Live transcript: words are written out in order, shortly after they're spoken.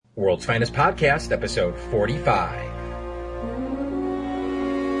World's Finest Podcast, episode 45.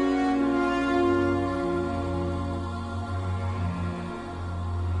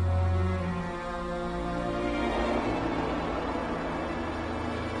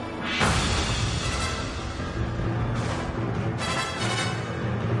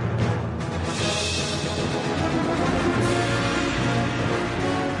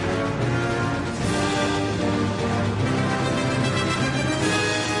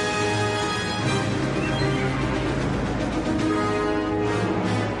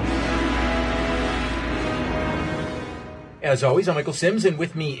 As always, I'm Michael Sims, and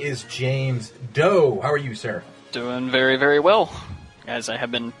with me is James Doe. How are you, sir? Doing very, very well, as I have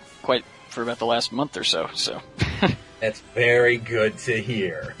been quite for about the last month or so. That's very good to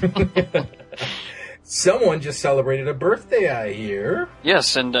hear. Someone just celebrated a birthday, I hear.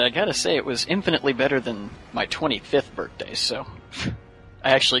 Yes, and I gotta say, it was infinitely better than my 25th birthday, so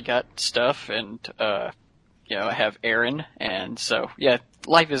I actually got stuff, and, I have Aaron, and so, yeah,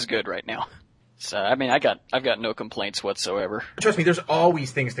 life is good right now. So, I mean, I've got no complaints whatsoever. Trust me, there's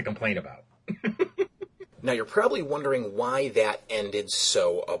always things to complain about. Now, you're probably wondering why that ended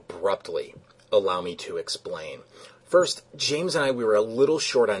so abruptly. Allow me to explain. First, James and I, we were a little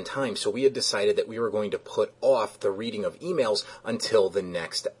short on time, so we had decided that we were going to put off the reading of emails until the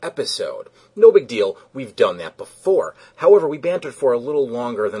next episode. No big deal, we've done that before. However, we bantered for a little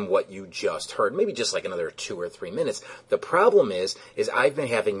longer than what you just heard, maybe just like another 2 or 3 minutes. The problem is I've been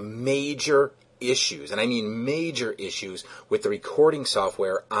having major issues, and I mean major issues, with the recording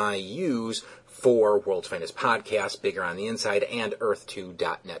software I use for World's Finest Podcast, Bigger on the Inside, and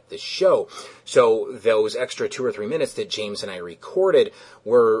Earth2.net, this show. So those extra 2 or 3 minutes that James and I recorded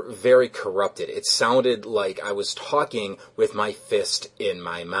were very corrupted. It sounded like I was talking with my fist in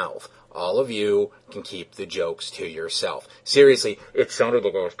my mouth. All of you can keep the jokes to yourself. Seriously, it sounded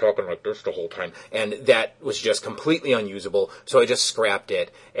like I was talking like this the whole time, and that was just completely unusable, so I just scrapped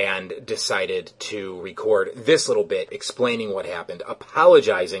it and decided to record this little bit explaining what happened,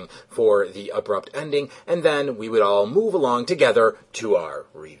 apologizing for the abrupt ending, and then we would all move along together to our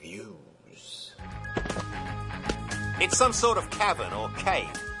reviews. It's some sort of cavern or cave,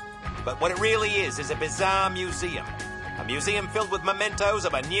 but what it really is a bizarre museum. A museum filled with mementos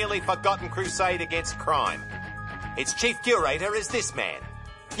of a nearly forgotten crusade against crime. Its chief curator is this man.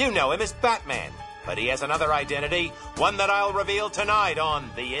 You know him as Batman, but he has another identity, one that I'll reveal tonight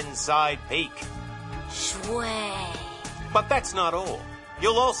on The Inside Peak. Sway. But that's not all.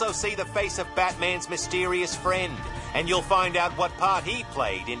 You'll also see the face of Batman's mysterious friend, and you'll find out what part he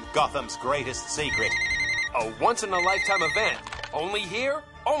played in Gotham's greatest secret. A once-in-a-lifetime event. Only here,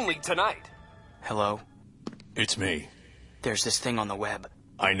 only tonight. Hello? It's me. There's this thing on the web.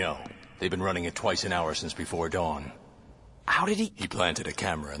 I know. They've been running it twice an hour since before dawn. How did he... He planted a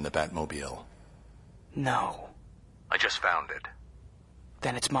camera in the Batmobile. No. I just found it.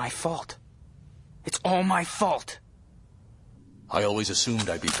 Then it's my fault. It's all my fault. I always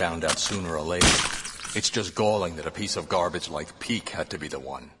assumed I'd be found out sooner or later. It's just galling that a piece of garbage like Peak had to be the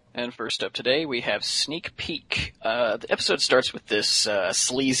one. And first up today, we have Sneak Peek. The episode starts with this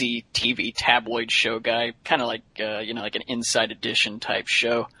sleazy TV tabloid show guy, kind of like, like an Inside Edition type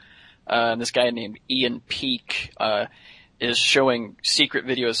show. This guy named Ian Peek is showing secret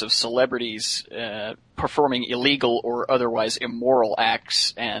videos of celebrities performing illegal or otherwise immoral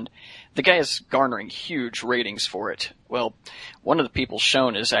acts, and the guy is garnering huge ratings for it. Well, one of the people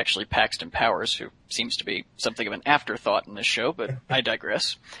shown is actually Paxton Powers, who seems to be something of an afterthought in this show, but I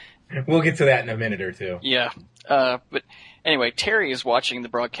digress. We'll get to that in a minute or two. Yeah. But anyway, Terry is watching the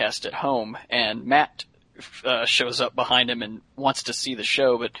broadcast at home, and Matt shows up behind him and wants to see the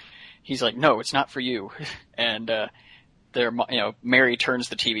show, but he's like, no, it's not for you. And Mary turns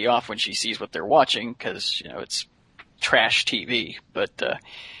the TV off when she sees what they're watching, because, it's trash TV. But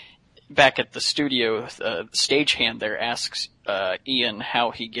back at the studio, the stagehand there asks Ian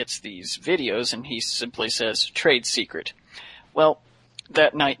how he gets these videos, and he simply says, trade secret. Well,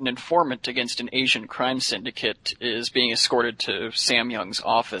 that night, an informant against an Asian crime syndicate is being escorted to Sam Young's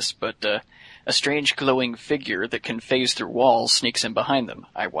office, but a strange glowing figure that can phase through walls sneaks in behind them.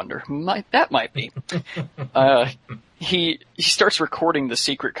 I wonder who that might be. He starts recording the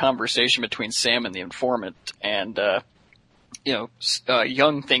secret conversation between Sam and the informant, and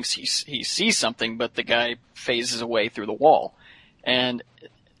Young thinks he sees something, but the guy phases away through the wall, and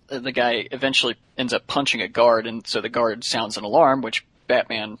the guy eventually ends up punching a guard, and so the guard sounds an alarm, which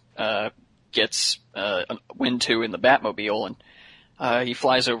Batman gets wind to in the Batmobile, and he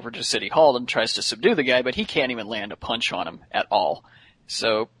flies over to City Hall and tries to subdue the guy, but he can't even land a punch on him at all.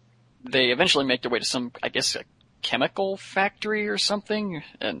 So they eventually make their way to some, I guess, chemical factory or something,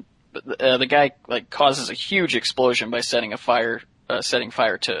 and the guy like causes a huge explosion by setting fire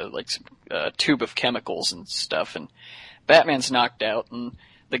to like some tube of chemicals and stuff, and Batman's knocked out, and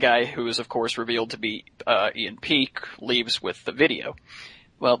the guy, who is of course revealed to be Ian Peake, leaves with the video.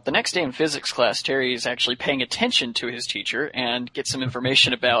 Well, the next day in physics class, Terry is actually paying attention to his teacher and gets some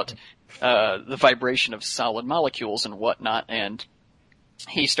information about the vibration of solid molecules and whatnot, and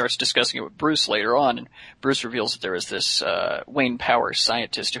he starts discussing it with Bruce later on, and Bruce reveals that there is this Wayne Powers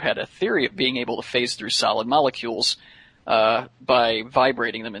scientist who had a theory of being able to phase through solid molecules by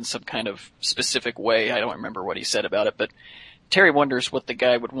vibrating them in some kind of specific way. I don't remember what he said about it, but Terry wonders what the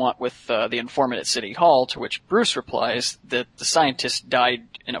guy would want with the informant at City Hall, to which Bruce replies that the scientist died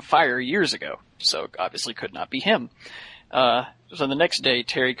in a fire years ago, so it obviously could not be him. So the next day,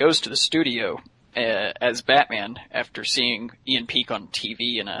 Terry goes to the studio as Batman after seeing Ian Peake on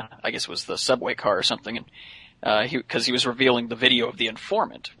TV in I guess it was the subway car or something, and because he was revealing the video of the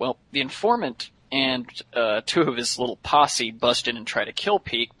informant. Well, the informant and two of his little posse bust in and try to kill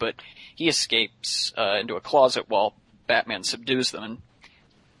Peake, but he escapes into a closet while Batman subdues them, and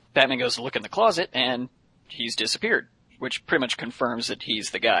Batman goes to look in the closet, and he's disappeared, which pretty much confirms that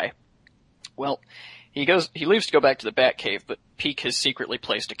he's the guy. Well, he leaves to go back to the Batcave, but Peake has secretly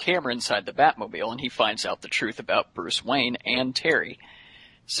placed a camera inside the Batmobile, and he finds out the truth about Bruce Wayne and Terry.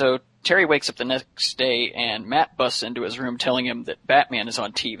 So Terry wakes up the next day, and Matt busts into his room telling him that Batman is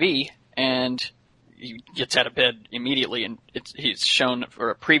on TV, and he gets out of bed immediately, and he's shown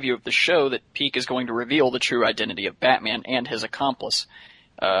for a preview of the show that Peake is going to reveal the true identity of Batman and his accomplice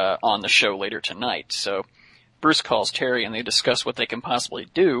on the show later tonight. So Bruce calls Terry, and they discuss what they can possibly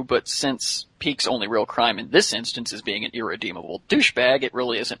do, but since Peake's only real crime in this instance is being an irredeemable douchebag, it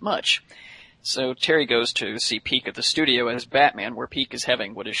really isn't much. So Terry goes to see Peake at the studio as Batman, where Peake is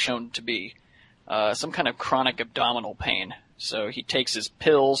having what is shown to be some kind of chronic abdominal pain. So he takes his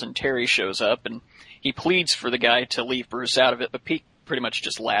pills, and Terry shows up, and he pleads for the guy to leave Bruce out of it, but Peake pretty much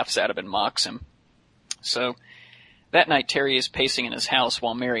just laughs at him and mocks him. So that night, Terry is pacing in his house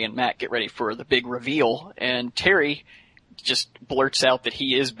while Mary and Matt get ready for the big reveal, and Terry just blurts out that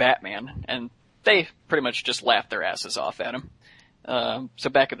he is Batman, and they pretty much just laugh their asses off at him. So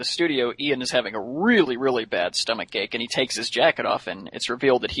back at the studio, Ian is having a really, really bad stomach ache, and he takes his jacket off, and it's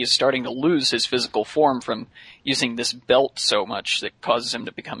revealed that he is starting to lose his physical form from using this belt so much that causes him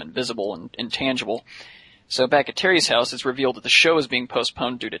to become invisible and intangible. So back at Terry's house, it's revealed that the show is being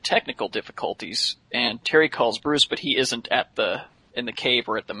postponed due to technical difficulties, and Terry calls Bruce, but he isn't in the cave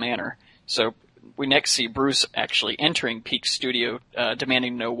or at the manor. So we next see Bruce actually entering Peake's studio,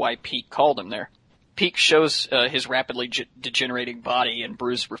 demanding to know why Peake called him there. Peake shows his rapidly degenerating body, and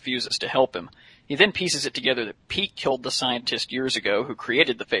Bruce refuses to help him. He then pieces it together that Peake killed the scientist years ago who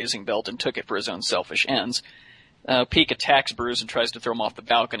created the phasing belt and took it for his own selfish ends. Peake attacks Bruce and tries to throw him off the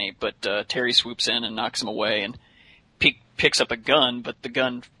balcony, but Terry swoops in and knocks him away, and Peake picks up a gun, but the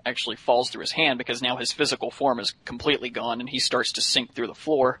gun actually falls through his hand because now his physical form is completely gone, and he starts to sink through the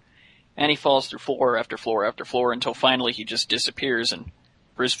floor. And he falls through floor after floor after floor until finally he just disappears, and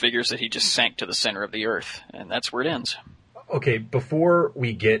Bruce figures that he just sank to the center of the earth, and that's where it ends. Okay, before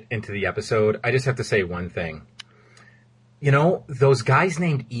we get into the episode, I just have to say one thing. You know, those guys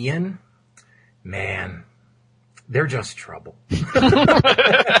named Ian, man, they're just trouble.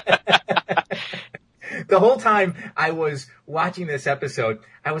 The whole time I was watching this episode,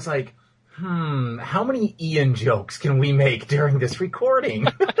 I was like, how many Ian jokes can we make during this recording?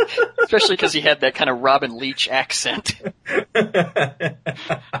 Especially because he had that kind of Robin Leach accent.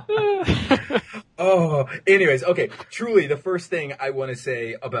 Oh, anyways, okay. Truly, the first thing I want to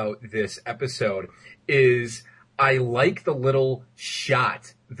say about this episode is I like the little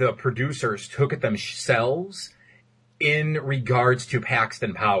shot the producers took at themselves in regards to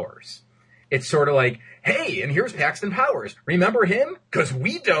Paxton Powers. It's sort of like, hey, and here's Paxton Powers. Remember him? 'Cause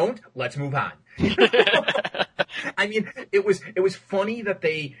we don't. Let's move on. I mean, it was funny that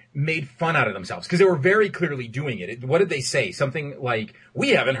they made fun out of themselves because they were very clearly doing it. What did they say? Something like,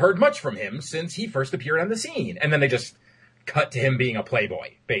 we haven't heard much from him since he first appeared on the scene. And then they just cut to him being a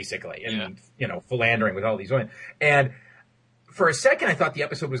playboy, basically, and, philandering with all these women. And for a second, I thought the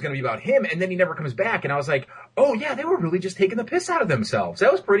episode was going to be about him, and then he never comes back. And I was like, oh, yeah, they were really just taking the piss out of themselves.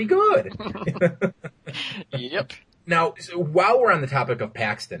 That was pretty good. Yep. Now, so while we're on the topic of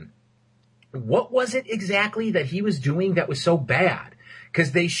Paxton, what was it exactly that he was doing that was so bad?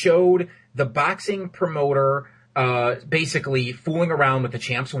 Because they showed the boxing promoter basically fooling around with the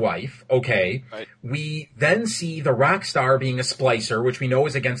champ's wife. Okay. Right. We then see the rock star being a splicer, which we know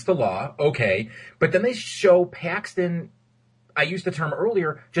is against the law. Okay. But then they show Paxton, I used the term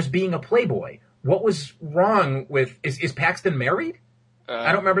earlier, just being a playboy. what was wrong with, is Paxton married?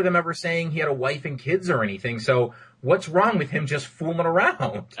 I don't remember them ever saying he had a wife and kids or anything. So what's wrong with him just fooling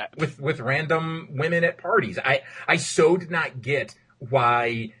around with random women at parties? I so did not get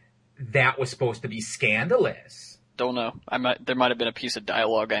why that was supposed to be scandalous. Don't know. There might have been a piece of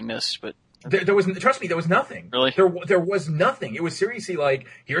dialogue I missed, but there was, trust me, there was nothing. Really? There was nothing. It was seriously like,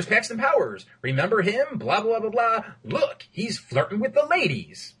 here's Paxton Powers. Remember him? Blah, blah, blah, blah. Look, he's flirting with the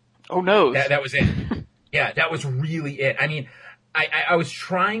ladies. Oh no. That was it. Yeah, that was really it. I mean, I was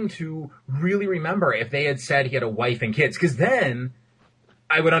trying to really remember if they had said he had a wife and kids, because then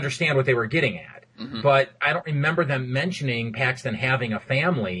I would understand what they were getting at. Mm-hmm. But I don't remember them mentioning Paxton having a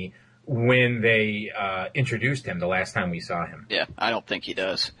family when they introduced him the last time we saw him. Yeah, I don't think he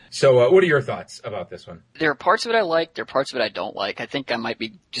does. So what are your thoughts about this one? There are parts of it I like, there are parts of it I don't like. I think I might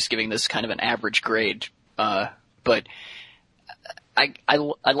be just giving this kind of an average grade. But I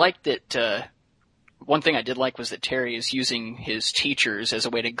like that. One thing I did like was that Terry is using his teachers as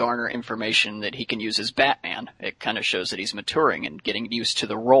a way to garner information that he can use as Batman. It kind of shows that he's maturing and getting used to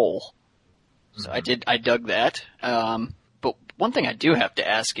the role. So mm-hmm. I dug that. But one thing I do have to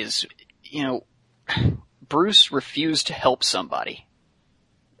ask is, Bruce refused to help somebody.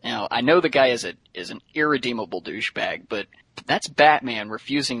 I know the guy is an irredeemable douchebag, but that's Batman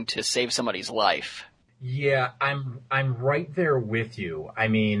refusing to save somebody's life. Yeah, I'm right there with you. I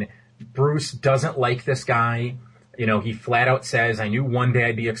mean, Bruce doesn't like this guy. He flat out says, I knew one day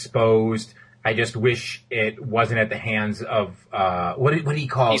I'd be exposed. I just wish it wasn't at the hands of, what did he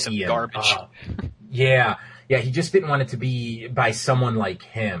call Piece Ian? Of garbage. Yeah, he just didn't want it to be by someone like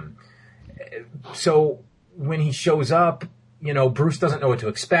him. So when he shows up, Bruce doesn't know what to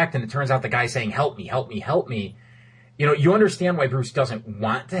expect, and it turns out the guy's saying, help me, help me, help me. You understand why Bruce doesn't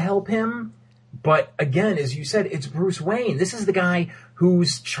want to help him. But again, as you said, it's Bruce Wayne. This is the guy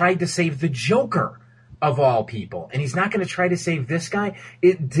who's tried to save the Joker of all people. And he's not going to try to save this guy.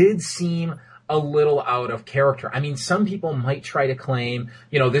 It did seem a little out of character. I mean, some people might try to claim,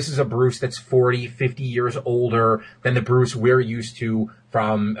 this is a Bruce that's 40, 50 years older than the Bruce we're used to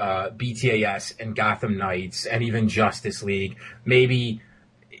from BTAS and Gotham Knights and even Justice League. Maybe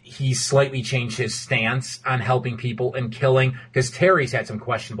he's slightly changed his stance on helping people and killing, because Terry's had some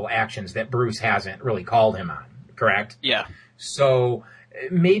questionable actions that Bruce hasn't really called him on, correct? Yeah. So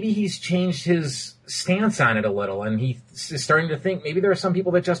maybe he's changed his stance on it a little, and he's starting to think maybe there are some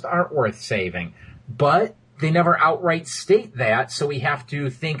people that just aren't worth saving. But they never outright state that, so we have to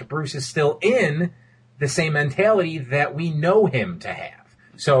think Bruce is still in the same mentality that we know him to have.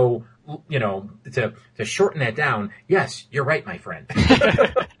 So, to shorten that down, yes, you're right, my friend.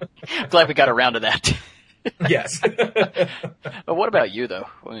 Glad we got around to that. Yes. But what about you, though?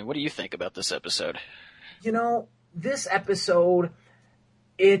 I mean, what do you think about this episode? This episode,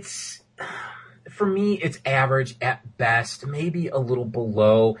 for me, it's average at best, maybe a little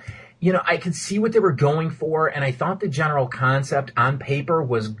below. I could see what they were going for, and I thought the general concept on paper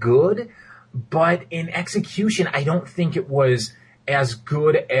was good, but in execution, I don't think it was as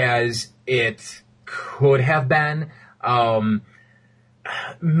good as it could have been.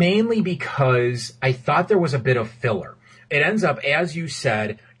 Mainly because I thought there was a bit of filler. It ends up, as you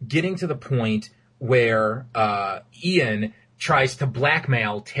said, getting to the point where Ian tries to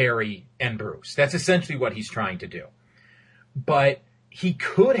blackmail Terry and Bruce. That's essentially what he's trying to do. But he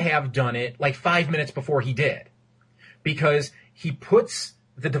could have done it like 5 minutes before he did, because he puts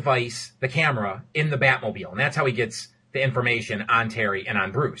the device, the camera, in the Batmobile, and that's how he gets the information on Terry and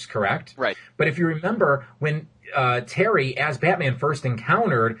on Bruce, correct? Right. But if you remember, when Terry, as Batman, first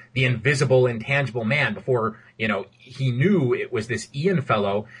encountered the invisible, intangible man before, he knew it was this Ian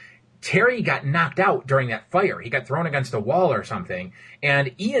fellow, Terry got knocked out during that fire. He got thrown against a wall or something,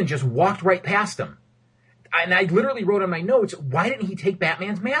 and Ian just walked right past him. And I literally wrote on my notes, why didn't he take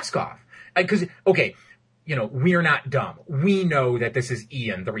Batman's mask off? Because, okay, we're not dumb. We know that this is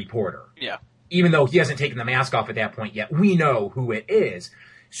Ian, the reporter. Yeah. Even though he hasn't taken the mask off at that point yet, we know who it is.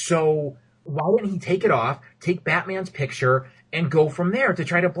 So why didn't he take it off, take Batman's picture, and go from there to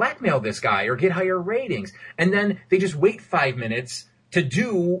try to blackmail this guy or get higher ratings? And then they just wait 5 minutes to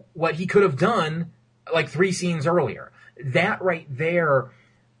do what he could have done like 3 scenes earlier. That right there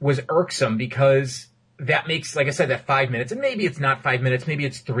was irksome, because that makes, like I said, that 5 minutes, and maybe it's not 5 minutes, maybe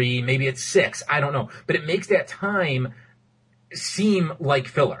it's 3, maybe it's 6, I don't know. But it makes that time seem like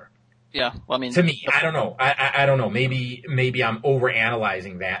filler. Yeah, well, I mean, to me, I don't know. I don't know. Maybe I'm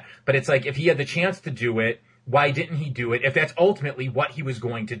overanalyzing that. But it's like, if he had the chance to do it, why didn't he do it? If that's ultimately what he was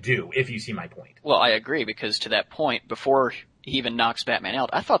going to do, if you see my point. Well, I agree, because to that point, before he even knocks Batman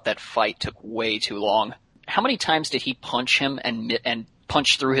out, I thought that fight took way too long. How many times did he punch him and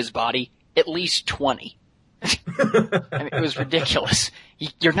punch through his body? at least 20. I mean, it was ridiculous.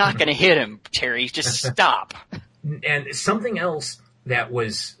 You're not going to hit him, Terry. Just stop. And something else that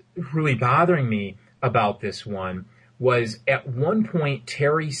was really bothering me about this one was at one point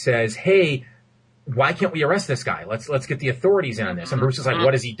Terry says, hey, why can't we arrest this guy? Let's get the authorities in on this. And Bruce is like,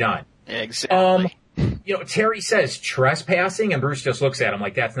 what has he done? Exactly. Terry says trespassing, and Bruce just looks at him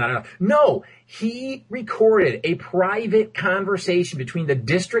like that's not enough. No, he recorded a private conversation between the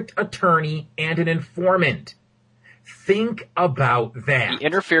district attorney and an informant. Think about that. He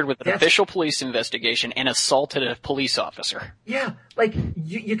interfered with an official police investigation and assaulted a police officer. Yeah, like,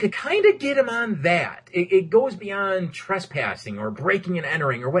 you could kind of get him on that. It goes beyond trespassing or breaking and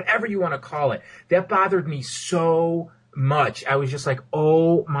entering or whatever you want to call it. That bothered me so much. I was just like,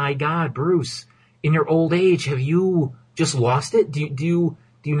 oh my God, Bruce, in your old age, have you just lost it? Do you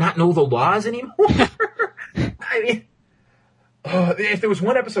not know the laws anymore? I mean, if there was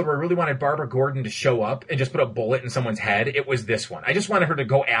one episode where I really wanted Barbara Gordon to show up and just put a bullet in someone's head, it was this one. I just wanted her to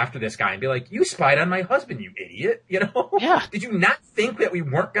go after this guy and be like, you spied on my husband, you idiot. Yeah. Did you not think that we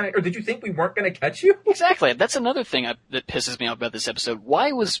weren't going to, or did you think we weren't going to catch you? Exactly. That's another thing that pisses me off about this episode.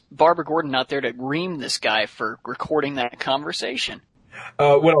 Why was Barbara Gordon not there to ream this guy for recording that conversation?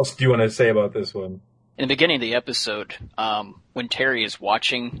 What else do you want to say about this one? In the beginning of the episode, when Terry is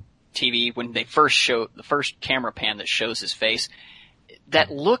watching TV, when they first show the first camera pan that shows his face,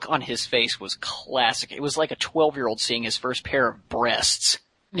 that look on his face was classic. It was like a 12-year-old seeing his first pair of breasts.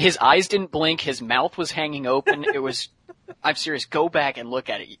 His eyes didn't blink. His mouth was hanging open. It was, I'm serious. Go back and look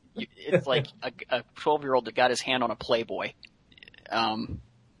at it. It's like a 12-year-old that got his hand on a Playboy.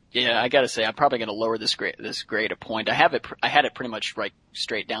 Yeah, I gotta say, I'm probably gonna lower this grade a point. I had it pretty much right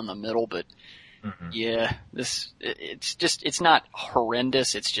straight down the middle, but yeah, it's not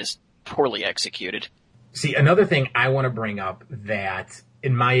horrendous. It's just poorly executed. See, another thing I want to bring up that,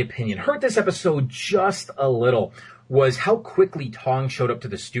 in my opinion, hurt this episode just a little was how quickly Tong showed up to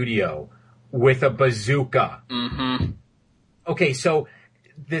the studio with a bazooka. Mm-hmm. Okay, so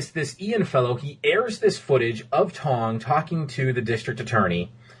this Ian fellow, he airs this footage of Tong talking to the district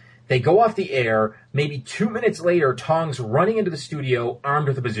attorney. They go off the air. Maybe 2 minutes later, Tong's running into the studio armed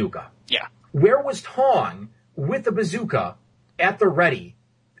with a bazooka. Yeah. Where was Tong with the bazooka at the ready?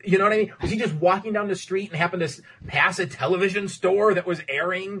 You know what I mean? Was he just walking down the street and happened to pass a television store that was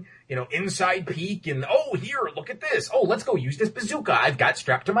airing, Inside Peak and, oh, here, look at this. Oh, let's go use this bazooka I've got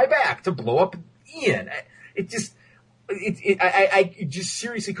strapped to my back to blow up Ian. I just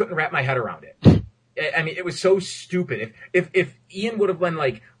seriously couldn't wrap my head around it. I mean, it was so stupid. If Ian would have been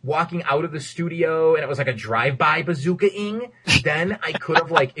like walking out of the studio and it was like a drive-by bazooka-ing, then I could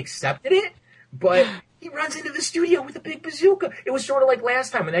have like accepted it. But he runs into the studio with a big bazooka. It was sort of like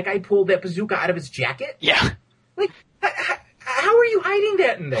last time when that guy pulled that bazooka out of his jacket. Yeah. Like, how are you hiding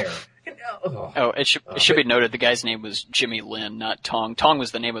that in there? It should be noted the guy's name was Jimmy Lin, not Tong. Tong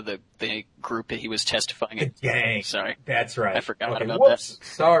was the name of the group that he was testifying in. Dang. Sorry. That's right. I forgot about Whoops, that.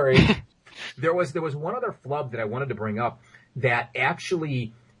 Sorry. There was one other flub that I wanted to bring up that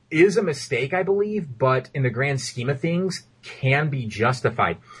actually is a mistake, I believe, but in the grand scheme of things can be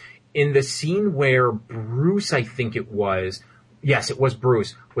justified. In the scene where Bruce, I think it was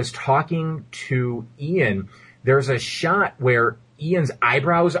Bruce, was talking to Ian, there's a shot where Ian's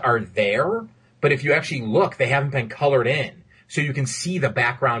eyebrows are there, but if you actually look, they haven't been colored in. So you can see the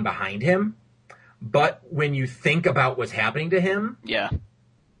background behind him. But when you think about what's happening to him, yeah,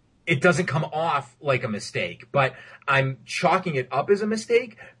 it doesn't come off like a mistake. But I'm chalking it up as a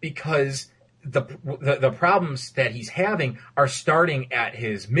mistake because the problems that he's having are starting at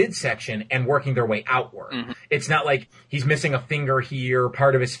his midsection and working their way outward. Mm-hmm. It's not like he's missing a finger here,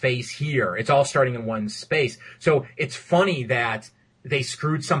 part of his face here. It's all starting in one space. So it's funny that they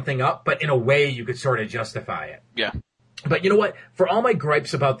screwed something up, but in a way you could sort of justify it. Yeah. But you know what? For all my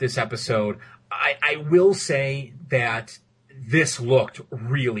gripes about this episode, I will say that this looked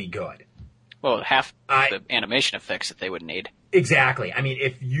really good. Well, half the animation effects that they would need. Exactly. I mean,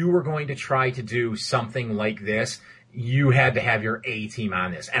 if you were going to try to do something like this, you had to have your A-team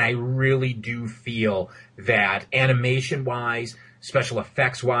on this. And I really do feel that animation-wise, special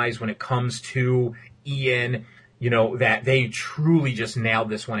effects-wise, when it comes to Ian, that they truly just nailed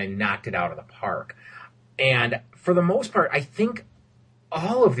this one and knocked it out of the park. And for the most part, I think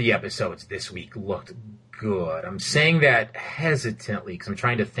all of the episodes this week looked good. I'm saying that hesitantly because I'm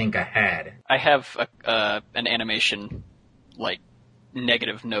trying to think ahead. I have an animation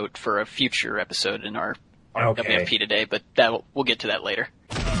negative note for a future episode in our WFP today, but we'll get to that later.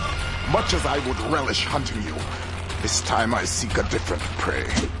 Much as I would relish hunting you, this time I seek a different prey.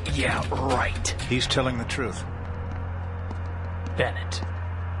 Yeah, right. He's telling the truth. Bennett.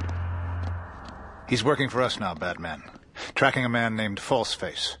 He's working for us now, Batman. Tracking a man named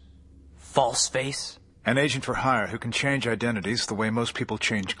Falseface. Falseface? An agent for hire who can change identities the way most people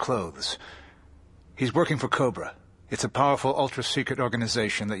change clothes. He's working for Cobra. It's a powerful, ultra-secret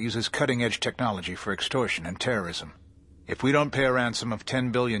organization that uses cutting-edge technology for extortion and terrorism. If we don't pay a ransom of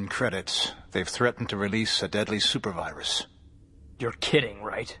 10 billion credits, they've threatened to release a deadly supervirus. You're kidding,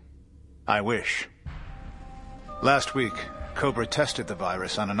 right? I wish. Last week, Cobra tested the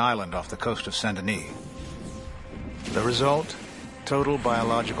virus on an island off the coast of Saint-Denis. The result? Total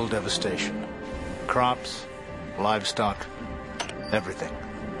biological devastation. Crops, livestock, everything.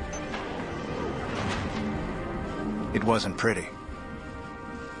 It wasn't pretty.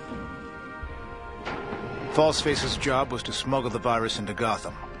 Falseface's job was to smuggle the virus into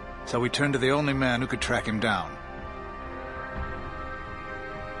Gotham, so we turned to the only man who could track him down.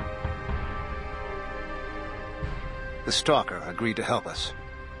 The Stalker agreed to help us.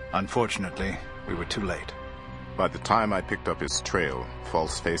 Unfortunately, we were too late. By the time I picked up his trail,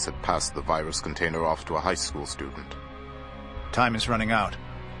 Falseface had passed the virus container off to a high school student. Time is running out.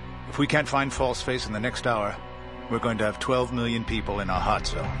 If we can't find Falseface in the next hour, we're going to have 12 million people in a hot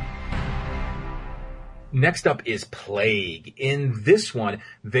zone. Next up is Plague. In this one,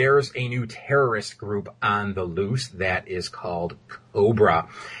 there's a new terrorist group on the loose that is called Cobra.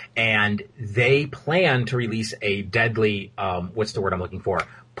 And they plan to release a deadly, what's the word I'm looking for?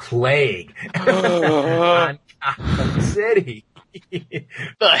 Plague on Gotham City.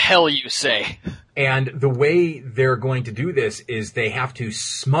 The hell you say? And the way they're going to do this is they have to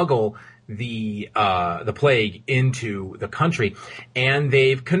smuggle the plague into the country. And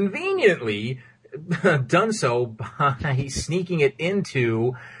they've conveniently done so by sneaking it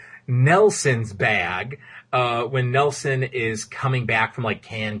into Nelson's bag when Nelson is coming back from like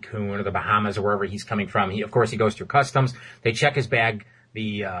Cancun or the Bahamas or wherever he's coming from. He goes through customs. They check his bag.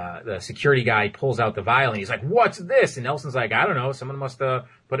 The security guy pulls out the vial and he's like, "What's this?" And Nelson's like, "I don't know. Someone must have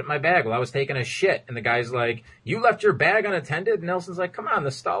put it in my bag while I was taking a shit." And the guy's like, "You left your bag unattended?" And Nelson's like, "Come on,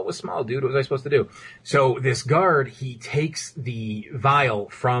 the stall was small, dude. What was I supposed to do?" So this guard, he takes the vial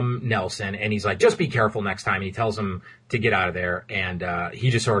from Nelson and he's like, "Just be careful next time." And he tells him to get out of there. And he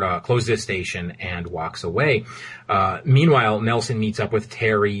just sort of closes his station and walks away. Meanwhile, Nelson meets up with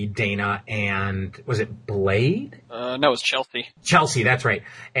Terry, Dana, and was it Blade? No, it's Chelsea. Chelsea, that's right.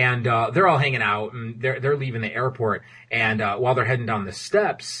 And they're all hanging out and they're leaving the airport. And while they're heading down the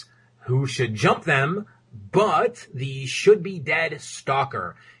steps, who should jump them but the should-be-dead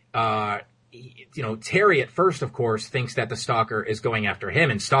Stalker? Terry at first, of course, thinks that the Stalker is going after him,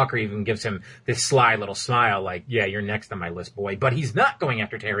 and Stalker even gives him this sly little smile like, "Yeah, you're next on my list, boy." But he's not going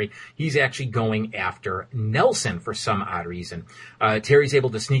after Terry. He's actually going after Nelson for some odd reason. Terry's able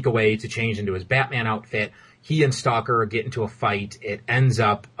to sneak away to change into his Batman outfit. He and Stalker get into a fight. It ends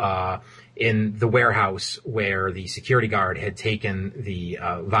up in the warehouse where the security guard had taken the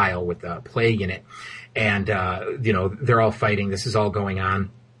vial with the plague in it. And, they're all fighting. This is all going on.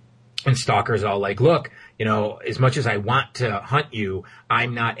 And Stalker's all like, "Look, as much as I want to hunt you,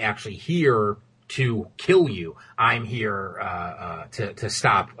 I'm not actually here to kill you. I'm here to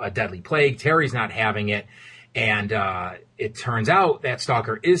stop a deadly plague." Terry's not having it. And it turns out that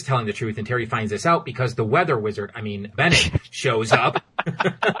Stalker is telling the truth, and Terry finds this out because the weather wizard, Bennett, shows up.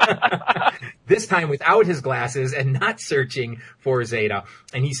 This time without his glasses and not searching for Zeta.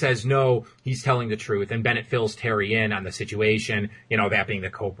 And he says, no, he's telling the truth. And Bennett fills Terry in on the situation, that being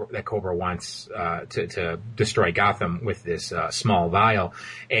that Cobra wants to destroy Gotham with this small vial.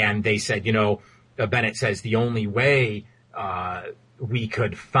 And they said, Bennett says the only way we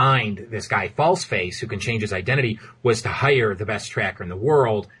could find this guy Falseface who can change his identity was to hire the best tracker in the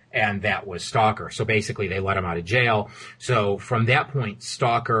world, and that was Stalker. So basically they let him out of jail. So from that point,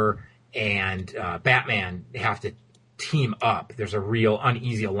 Stalker and Batman have to team up. There's a real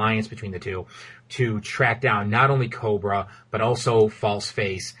uneasy alliance between the two to track down not only Cobra, but also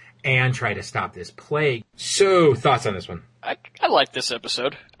Falseface and try to stop this plague. So, thoughts on this one? I like this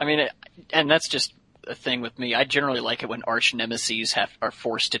episode. And that's just a thing with me. I generally like it when arch nemeses are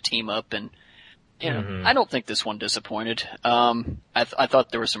forced to team up, and I don't think this one disappointed. I thought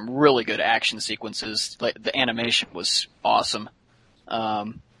there were some really good action sequences. Like the animation was awesome.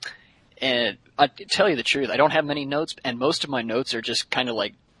 And I tell you the truth, I don't have many notes, and most of my notes are just kind of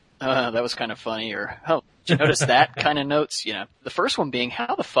like, that was kind of funny, or, oh, did you notice that kind of notes? The first one being,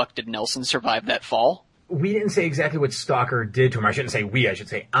 how the fuck did Nelson survive that fall? We didn't say exactly what Stalker did to him. I shouldn't say we, I should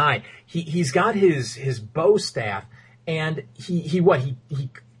say I. He's got his bow staff, and he's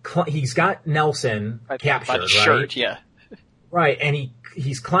got Nelson captured, by the shirt, yeah. Right, and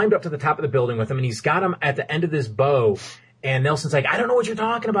he's climbed up to the top of the building with him, and he's got him at the end of this bow, And Nelson's like, I don't know what you're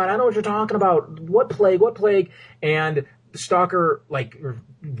talking about. I don't know what you're talking about. What plague? What plague? And the Stalker, like,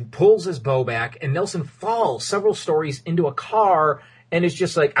 pulls his bow back, and Nelson falls several stories into a car, and is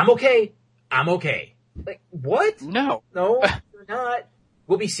just like, I'm okay. I'm okay. Like, what? No. No, you're not.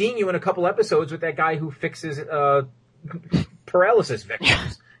 We'll be seeing you in a couple episodes with that guy who fixes paralysis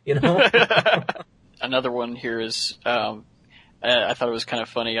victims, you know? Another one here is, I thought it was kind of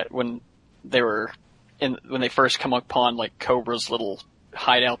funny when they first come upon like Cobra's little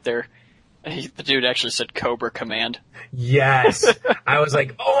hideout there. The dude actually said Cobra Command. Yes. I was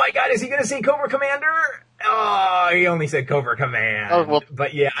like, oh my God, is he going to say Cobra Commander? Oh, he only said Cobra Command. Oh, well.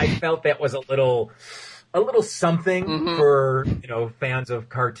 But yeah, I felt that was a little something for, fans of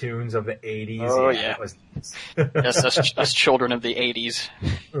cartoons of the 80s. Oh, yeah. Yes, us children of the 80s.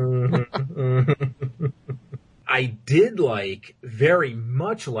 I did very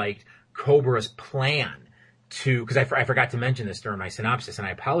much liked Cobra's plan because I forgot to mention this during my synopsis, and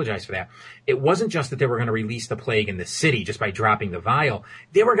I apologize for that. It wasn't just that they were going to release the plague in the city just by dropping the vial.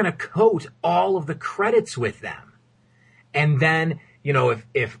 They were going to coat all of the credits with them. And then,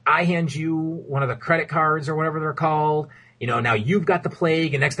 if I hand you one of the credit cards or whatever they're called, now you've got the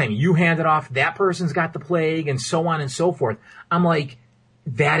plague, and next time you hand it off, that person's got the plague, and so on and so forth. I'm like,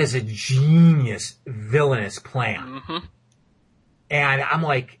 that is a genius, villainous plan. Mm-hmm. And I'm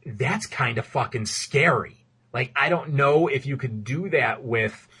like, that's kind of fucking scary. Like, I don't know if you could do that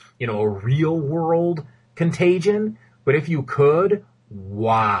with, a real world contagion, but if you could,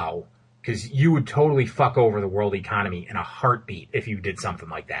 wow. Because you would totally fuck over the world economy in a heartbeat if you did something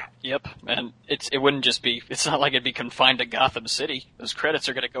like that. Yep, and it wouldn't just be, it's not like it'd be confined to Gotham City. Those credits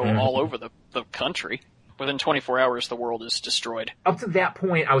are going to go all over the country. Within 24 hours, the world is destroyed. Up to that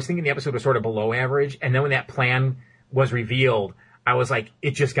point, I was thinking the episode was sort of below average, and then when that plan was revealed, I was like,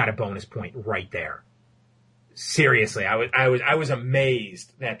 it just got a bonus point right there. Seriously, I was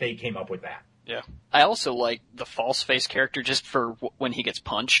amazed that they came up with that. Yeah. I also like the false face character just for when he gets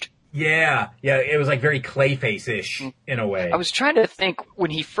punched. Yeah, it was like very Clayface-ish in a way. I was trying to think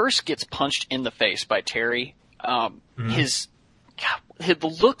when he first gets punched in the face by Terry, the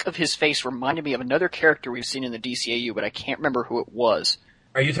look of his face reminded me of another character we've seen in the DCAU, but I can't remember who it was.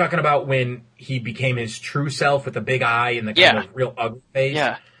 Are you talking about when he became his true self with the big eye and the kind of real ugly face?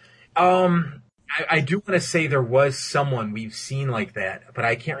 Yeah. I do want to say there was someone we've seen like that, but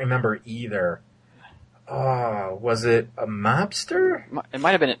I can't remember either. Oh, was it a mobster? It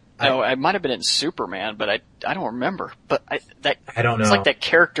might have been. It might have been in Superman, but I don't remember. But I don't know. It's like that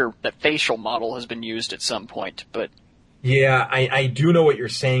character, that facial model has been used at some point. But yeah, I do know what you're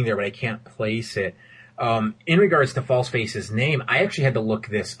saying there, but I can't place it. In regards to Falseface's name, I actually had to look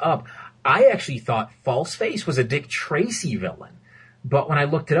this up. I actually thought Falseface was a Dick Tracy villain. But when I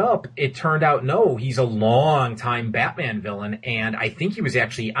looked it up, it turned out, no, he's a long-time Batman villain, and I think he was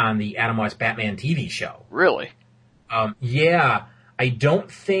actually on the Adam West Batman TV show. Really? Yeah. I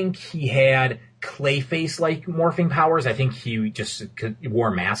don't think he had Clayface-like morphing powers. I think he just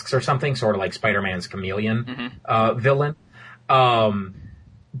wore masks or something, sort of like Spider-Man's chameleon villain.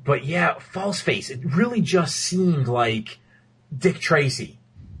 But yeah, Falseface, it really just seemed like Dick Tracy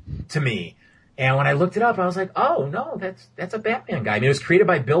to me. And when I looked it up, I was like, oh, no, that's a Batman guy. I mean, it was created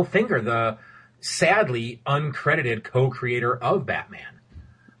by Bill Finger, the sadly uncredited co-creator of Batman.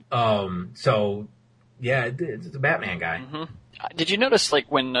 So, yeah, it's a Batman guy. Mm-hmm. Did you notice,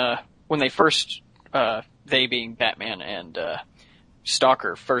 like, when they first, they being Batman and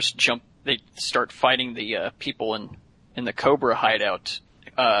Stalker first they start fighting the people in the Cobra hideout,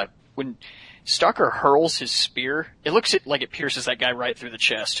 when Stalker hurls his spear, it looks like it pierces that guy right through the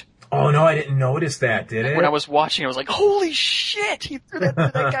chest. Oh, no, I didn't notice that, did it? When I was watching, I was like, holy shit, he threw that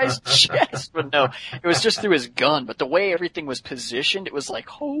through that guy's chest. But no, it was just through his gun. But the way everything was positioned, it was like,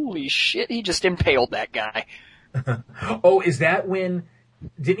 holy shit, he just impaled that guy. Oh, is that when,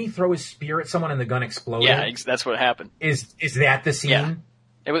 didn't he throw his spear at someone and the gun exploded? Yeah, that's what happened. Is that the scene? Yeah.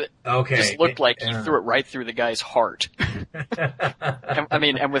 It just looked like he threw it right through the guy's heart.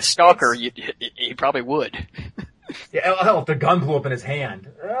 and with Stalker, he probably would. Yeah, hell, if the gun blew up in his hand,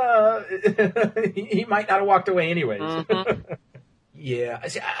 he might not have walked away anyways. Mm-hmm. Yeah,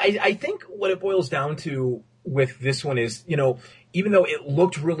 I think what it boils down to with this one is, even though it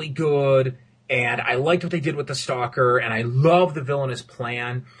looked really good, and I liked what they did with the Stalker, and I love the villainous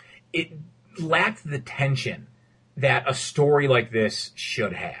plan, it lacked the tension that a story like this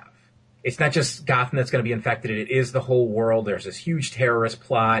should have. It's not just Gotham that's going to be infected, it is the whole world. There's this huge terrorist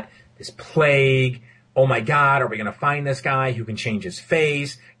plot, this plague. Oh my God, are we going to find this guy who can change his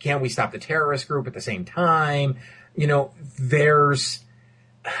face? Can we stop the terrorist group at the same time?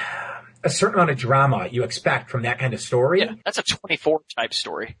 a certain amount of drama you expect from that kind of story. Yeah, that's a 24 type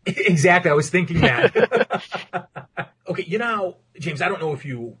story. Exactly. I was thinking that. Okay, James, I don't know if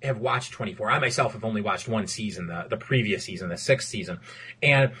you have watched 24. I myself have only watched one season, the previous season, the 6th season.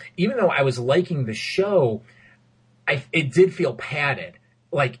 And even though I was liking the show, it did feel padded,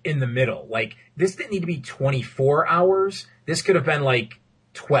 like in the middle. Like, this didn't need to be 24 hours. This could have been like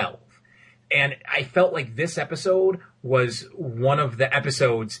 12. And I felt like this episode was one of the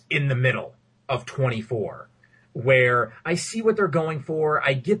episodes in the middle of 24, where I see what they're going for.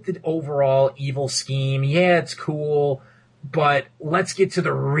 I get the overall evil scheme. Yeah, it's cool, but let's get to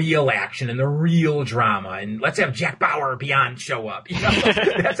the real action and the real drama, and let's have Jack Bauer Beyond show up.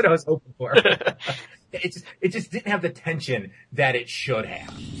 That's what I was hoping for. It just didn't have the tension that it should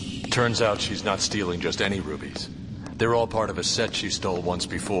have. Turns out she's not stealing just any rubies. They're all part of a set she stole once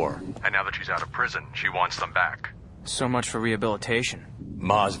before. And now that she's out of prison, she wants them back. So much for rehabilitation.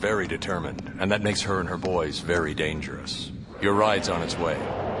 Ma's very determined, and that makes her and her boys very dangerous. Your ride's on its way.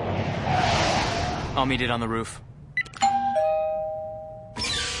 I'll meet it on the roof.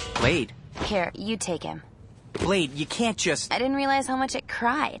 Blade. Here, you take him. Blade, you can't just... I didn't realize how much it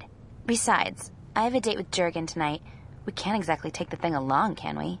cried. Besides, I have a date with Jurgen tonight. We can't exactly take the thing along,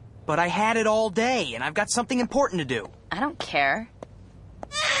 can we? But I had it all day, and I've got something important to do. I don't care.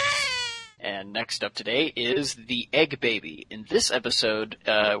 And next up today is the Egg Baby. In this episode,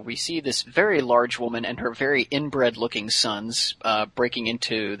 we see this very large woman and her very inbred-looking sons breaking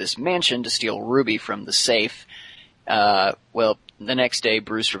into this mansion to steal Ruby from the safe. Well, the next day,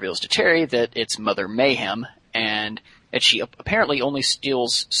 Bruce reveals to Terry that it's Mother Mayhem, and that she apparently only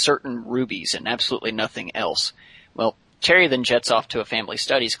steals certain rubies and absolutely nothing else. Well, Terry then jets off to a family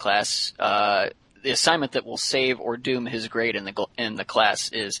studies class. The assignment that will save or doom his grade in the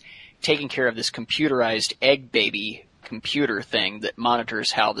class is taking care of this computerized Egg Baby computer thing that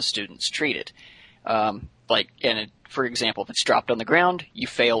monitors how the students treat it. For example, if it's dropped on the ground, you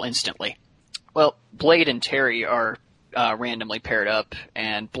fail instantly. Well, Blade and Terry are randomly paired up,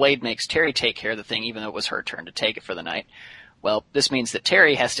 and Blade makes Terry take care of the thing even though it was her turn to take it for the night. Well, this means that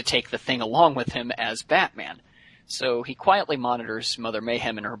Terry has to take the thing along with him as Batman. So he quietly monitors Mother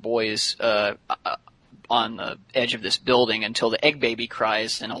Mayhem and her boys on the edge of this building until the Egg Baby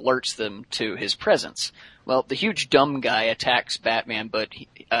cries and alerts them to his presence. Well, the huge dumb guy attacks Batman, but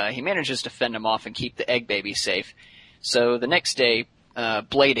he manages to fend him off and keep the Egg Baby safe. So the next day,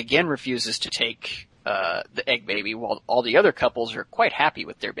 Blade again refuses to take the Egg Baby, while all the other couples are quite happy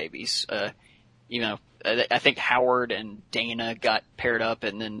with their babies. I think Howard and Dana got paired up,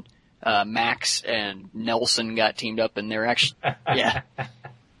 and then Max and Nelson got teamed up, and they're actually, yeah.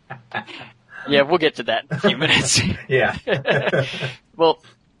 Yeah, we'll get to that in a few minutes. Yeah. Well,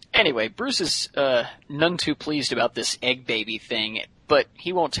 anyway, Bruce is none too pleased about this Egg Baby thing, but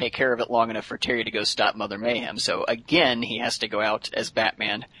he won't take care of it long enough for Terry to go stop Mother Mayhem. So again, he has to go out as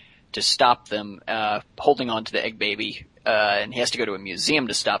Batman to stop them, holding on to the Egg Baby, and he has to go to a museum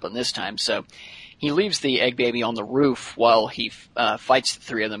to stop them this time. So he leaves the Egg Baby on the roof while he fights the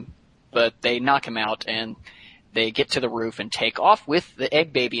three of them, but they knock him out, and they get to the roof and take off with the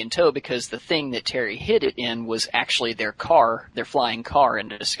Egg Baby in tow because the thing that Terry hid it in was actually their car, their flying car in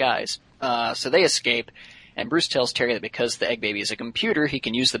disguise. So they escape, and Bruce tells Terry that because the Egg Baby is a computer, he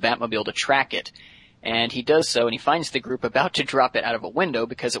can use the Batmobile to track it. And he does so, and he finds the group about to drop it out of a window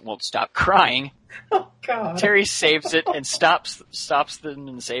because it won't stop crying. Oh, God. Terry saves it and stops them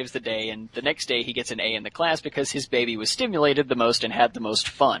and saves the day, and the next day he gets an A in the class because his baby was stimulated the most and had the most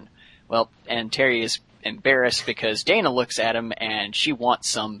fun. Well, and Terry is embarrassed because Dana looks at him and she wants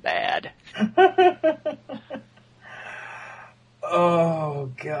some bad.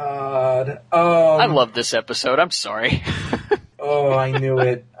 Oh, God. I love this episode. I'm sorry. Oh, I knew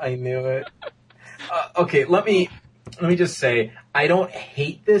it. Okay, let me just say, I don't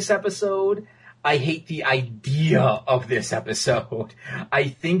hate this episode. I hate the idea of this episode. I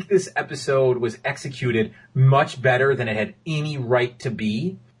think this episode was executed much better than it had any right to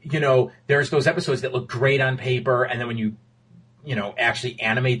be. There's those episodes that look great on paper, and then when you actually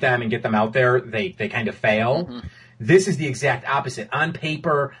animate them and get them out there, they kind of fail. Mm-hmm. This is the exact opposite. On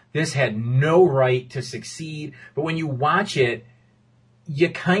paper, this had no right to succeed, but when you watch it, you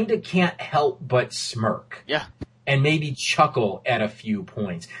kind of can't help but smirk. Yeah. And maybe chuckle at a few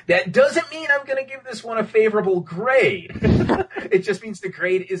points. That doesn't mean I'm going to give this one a favorable grade. It just means the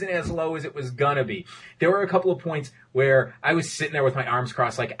grade isn't as low as it was going to be. There were a couple of points where I was sitting there with my arms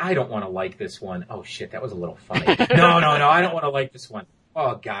crossed like, I don't want to like this one. Oh, shit, that was a little funny. No, I don't want to like this one.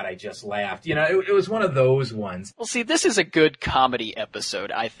 Oh God, I just laughed. You know, it was one of those ones. Well, see, this is a good comedy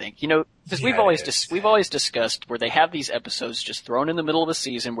episode, I think. You know, because we've always discussed where they have these episodes just thrown in the middle of a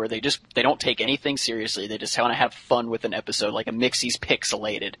season where they don't take anything seriously. They just want to have fun with an episode, like a Mixie's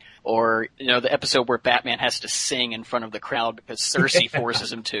Pixelated, or you know, the episode where Batman has to sing in front of the crowd because Cersei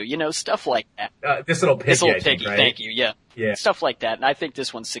forces him to. You know, stuff like that. This Little Piggy. Right? Thank you. Yeah, stuff like that. And I think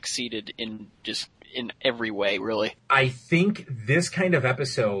this one succeeded in every way, really. I think this kind of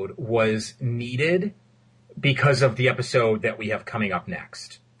episode was needed because of the episode that we have coming up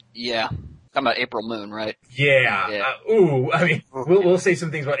next. Yeah. Talking about April Moon, right? Yeah. I mean, we'll say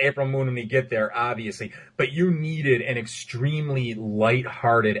some things about April Moon when we get there, obviously. But you needed an extremely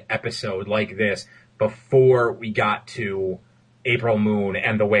lighthearted episode like this before we got to April Moon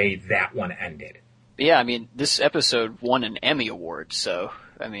and the way that one ended. Yeah, I mean, this episode won an Emmy Award, so,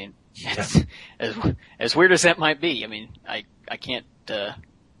 I mean... Yeah. As weird as that might be, I mean, I can't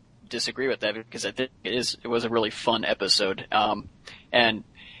disagree with that because I think it was a really fun episode. And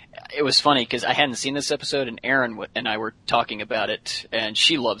it was funny because I hadn't seen this episode, and Erin and I were talking about it, and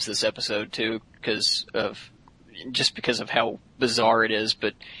she loves this episode too because of how bizarre it is.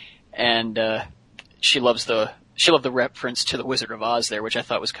 And she loved the reference to the Wizard of Oz there, which I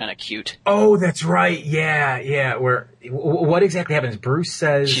thought was kind of cute. Oh, that's right. Yeah. What exactly happens? Bruce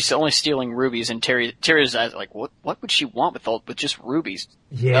says she's only stealing rubies, and Terry's like, what would she want with just rubies?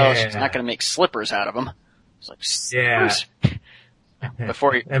 Yeah. Oh, she's not going to make slippers out of them. It's like, slippers.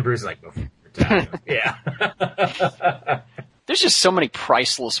 Yeah. And Bruce is like, yeah. There's just so many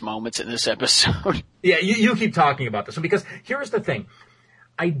priceless moments in this episode. Yeah, you keep talking about this one because here's the thing.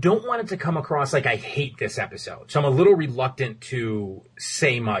 I don't want it to come across like I hate this episode. So I'm a little reluctant to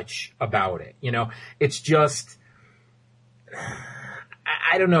say much about it. You know, it's just,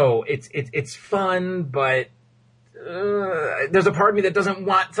 I don't know. It's fun, but there's a part of me that doesn't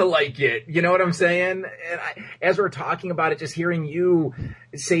want to like it. You know what I'm saying? And as we're talking about it, just hearing you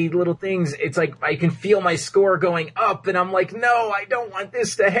say little things, it's like I can feel my score going up, and I'm like, no, I don't want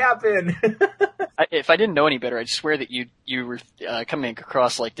this to happen. If I didn't know any better, I'd swear that you were coming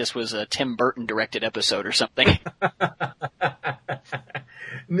across like this was a Tim Burton directed episode or something.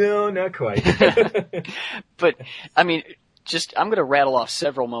 No, not quite. But I mean, I'm going to rattle off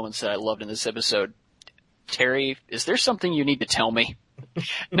several moments that I loved in this episode. Terry, is there something you need to tell me?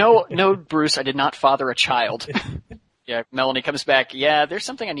 No, Bruce, I did not father a child. Yeah, Melanie comes back. Yeah, there's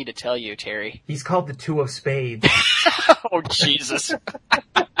something I need to tell you, Terry. He's called the Two of Spades. Oh, Jesus.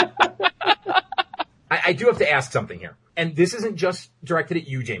 I do have to ask something here. And this isn't just directed at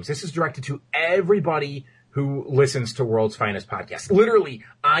you, James. This is directed to everybody who listens to World's Finest Podcast. Literally,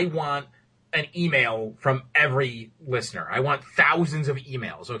 I want an email from every listener. I want thousands of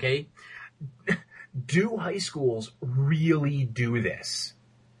emails, okay? Do high schools really do this?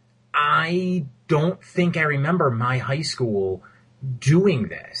 I don't think I remember my high school doing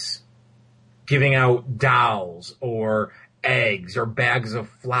this. Giving out dolls or eggs or bags of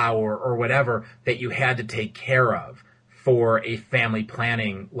flour or whatever that you had to take care of for a family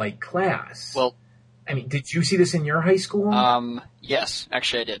planning like class. Well, I mean, did you see this in your high school? Yes,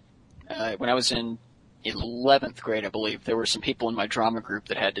 actually I did. When I was in 11th grade, I believe, there were some people in my drama group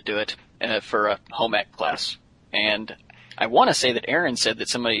that had to do it for a home ec class. And I want to say that Erin said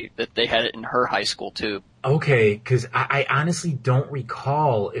that they had it in her high school too. Okay, because I honestly don't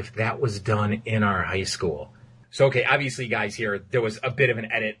recall if that was done in our high school. So, okay, obviously, guys, here, there was a bit of an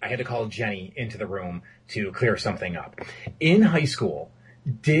edit. I had to call Jenny into the room to clear something up. In high school,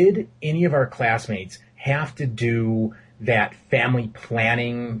 did any of our classmates have to do that family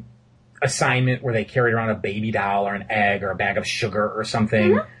planning assignment where they carried around a baby doll or an egg or a bag of sugar or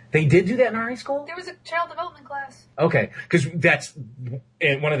something? Mm-hmm. They did do that in our high school? There was a child development class. Okay, because that's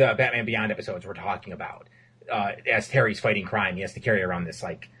in one of the Batman Beyond episodes we're talking about. As Terry's fighting crime, he has to carry around this,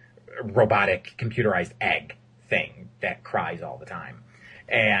 like, robotic, computerized egg thing that cries all the time.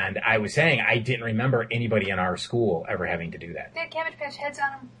 And I was saying I didn't remember anybody in our school ever having to do that. They had Cabbage Patch heads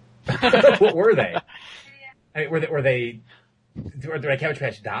on them. What were they? I mean, were they Cabbage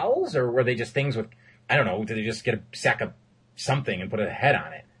Patch dolls, or were they just things with, I don't know, did they just get a sack of something and put a head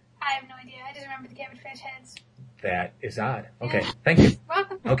on it? I have no idea. I just remember the Cabbage Patch heads. That is odd. Okay, thank you.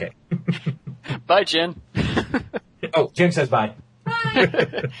 Welcome. Okay. Bye, Jen. Oh, Jen says bye.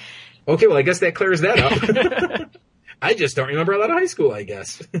 Bye. Okay, well, I guess that clears that up. I just don't remember a lot of high school, I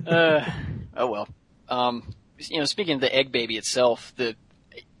guess. Oh, well. Speaking of the egg baby itself,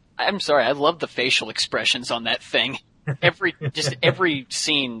 I'm sorry, I love the facial expressions on that thing. Every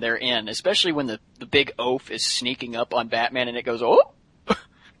scene they're in, especially when the big oaf is sneaking up on Batman and it goes, oh!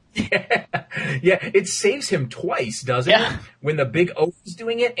 Yeah, it saves him twice, doesn't it? When the big oaf is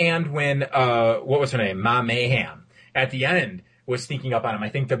doing it, and when what was her name, Ma Mayhem, at the end was sneaking up on him. I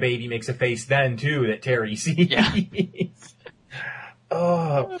think the baby makes a face then too that Terry sees. Yeah.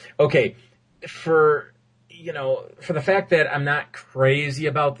 Oh, okay. For the fact that I'm not crazy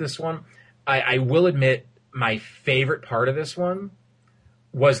about this one, I will admit my favorite part of this one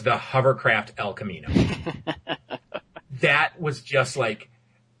was the hovercraft El Camino. That was just like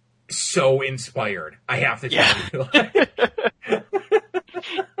so inspired. I have to tell you.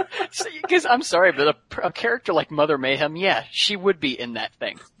 Because I'm sorry, but a character like Mother Mayhem, she would be in that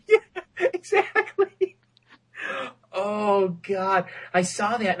thing. Yeah, exactly. Oh, God. I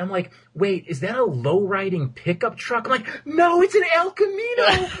saw that, and I'm like, wait, is that a low-riding pickup truck? I'm like, no, it's an El Camino.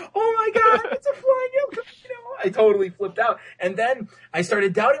 Oh, my God, it's a flying El Camino. I totally flipped out. And then I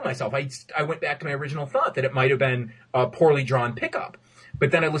started doubting myself. I went back to my original thought that it might have been a poorly drawn pickup.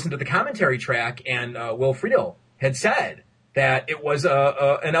 But then I listened to the commentary track, and Will Friedle had said that it was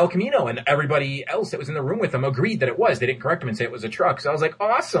an El Camino, and everybody else that was in the room with him agreed that it was. They didn't correct him and say it was a truck. So I was like,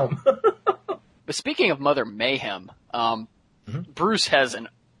 awesome. But speaking of Mother Mayhem, Bruce has an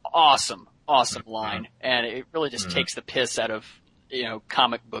awesome line, and it really just takes the piss out of,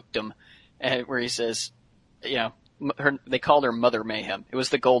 comic bookdom, where he says, they called her Mother Mayhem. It was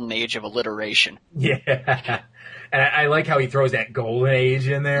the golden age of alliteration. Yeah. And I like how he throws that golden age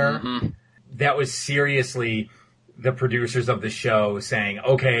in there. Mm-hmm. That was seriously the producers of the show saying,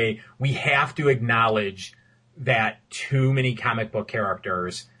 okay, we have to acknowledge that too many comic book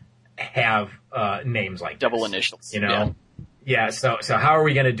characters have names like double this, initials. Yeah, so how are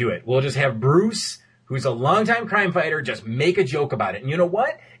we going to do it? We'll just have Bruce, who's a longtime crime fighter, just make a joke about it. And you know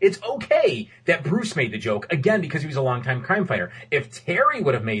what? It's okay that Bruce made the joke, again, because he was a longtime crime fighter. If Terry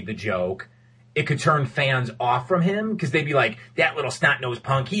would have made the joke, it could turn fans off from him, because they'd be like, that little snot-nosed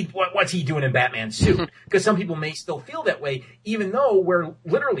punk, what's he doing in Batman's suit? Because some people may still feel that way, even though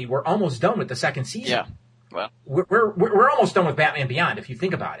we're almost done with the second season. Yeah, well, we're almost done with Batman Beyond, if you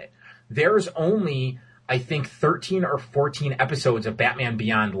think about it. There's only, I think, 13 or 14 episodes of Batman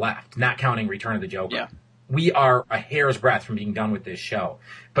Beyond left, not counting Return of the Joker. Yeah. We are a hair's breadth from being done with this show.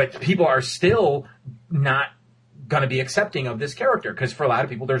 But people are still not going to be accepting of this character, because for a lot of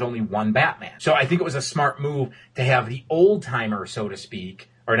people, there's only one Batman. So I think it was a smart move to have the old-timer, so to speak,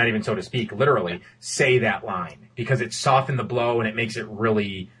 or not even so to speak, literally, say that line. Because it softened the blow, and it makes it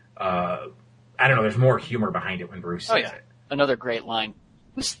really, there's more humor behind it when Bruce says it. Another great line.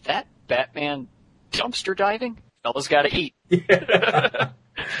 Was that Batman dumpster diving? Fella's gotta eat. Yeah.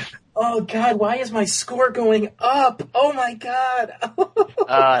 Oh, God, why is my score going up? Oh, my God.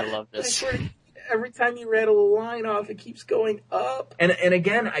 I love this. Every time you rattle a line off, it keeps going up. And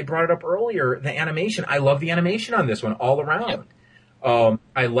again, I brought it up earlier, the animation. I love the animation on this one all around. Yep.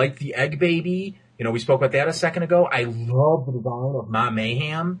 I like the egg baby. We spoke about that a second ago. I love the design of Ma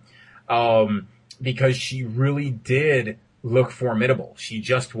Mayhem, because she really did look formidable. She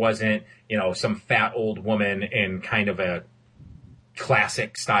just wasn't, some fat old woman in kind of a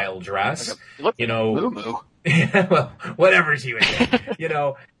classic style dress. Moo-moo. Well, whatever she was in.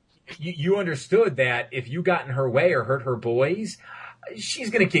 You understood that if you got in her way or hurt her boys, she's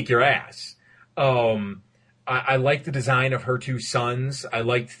going to kick your ass. I liked the design of her two sons. I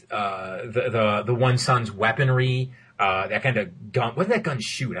liked the one son's weaponry. That kind of gun. What did that gun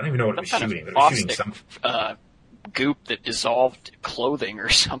shoot? I don't even know what it was shooting. But it was shooting something. Goop that dissolved clothing or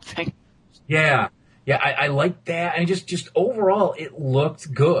something. Yeah. Yeah, I liked that. And just overall, it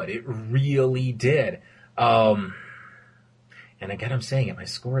looked good. It really did. And again, I'm saying it. My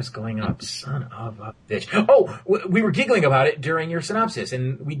score is going up. Son of a bitch. Oh, we were giggling about it during your synopsis,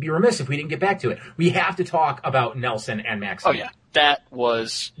 and we'd be remiss if we didn't get back to it. We have to talk about Nelson and Max. Oh, yeah. That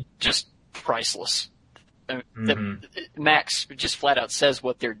was just priceless. Max just flat out says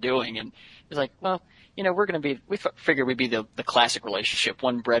what they're doing, and he's like, well, we figured we'd be the classic relationship,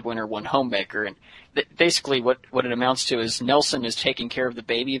 one breadwinner, one homemaker, and basically what it amounts to is Nelson is taking care of the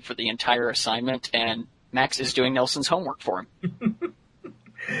baby for the entire assignment, and Max is doing Nelson's homework for him.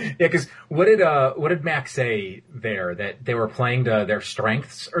 Yeah, because what did Max say there? That they were playing to their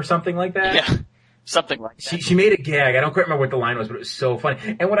strengths or something like that? Yeah, something like that. She made a gag. I don't quite remember what the line was, but it was so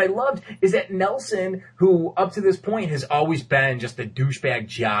funny. And what I loved is that Nelson, who up to this point has always been just a douchebag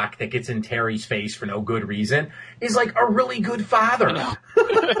jock that gets in Terry's face for no good reason, is like a really good father.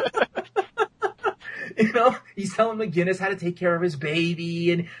 You know, he's telling McGinnis how to take care of his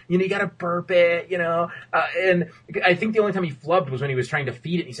baby, and, you know, you gotta burp it, you know. And I think the only time he flubbed was when he was trying to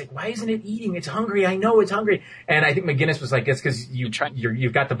feed it. He's like, why isn't it eating? It's hungry. I know it's hungry. And I think McGinnis was like, it's because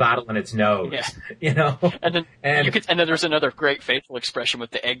you've got the bottle in its nose. Yeah. You know? And then there's another great facial expression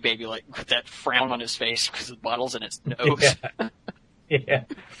with the egg baby, like, with that frown on his face because the bottle's in its nose. Yeah.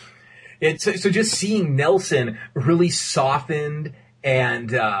 So just seeing Nelson really softened and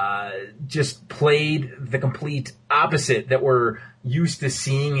just played the complete opposite that we're used to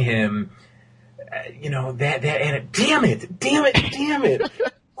seeing him. You know, that and damn it!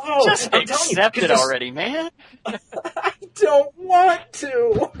 Oh, just I'm telling you, accept it already, man. I don't want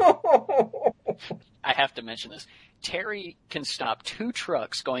to. I have to mention this. Terry can stop 2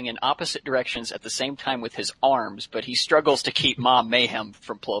 trucks going in opposite directions at the same time with his arms, but he struggles to keep Mom Mayhem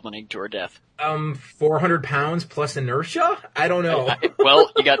from plummeting to her death. 400 pounds plus inertia? I don't know.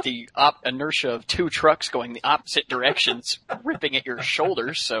 Well, you got the inertia of 2 trucks going the opposite directions, ripping at your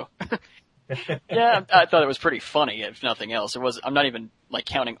shoulders, so... Yeah, I thought it was pretty funny, if nothing else. I'm not even, like,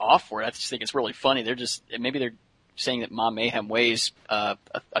 counting off for it. I just think it's really funny. Maybe they're saying that Mom Mayhem weighs a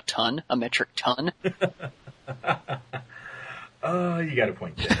metric ton. Oh, you got a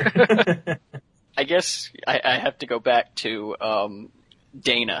point there. I guess I have to go back to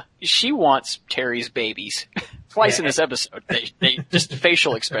Dana. She wants Terry's babies. Twice in this episode, they just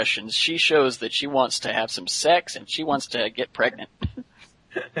facial expressions. She shows that she wants to have some sex and she wants to get pregnant.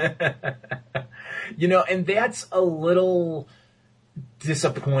 You know, and that's a little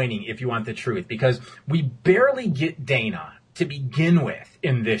disappointing if you want the truth, because we barely get Dana to begin with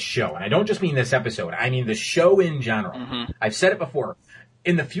in this show. And I don't just mean this episode. I mean the show in general. Mm-hmm. I've said it before.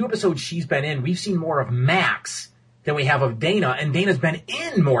 In the few episodes she's been in, we've seen more of Max than we have of Dana, and Dana's been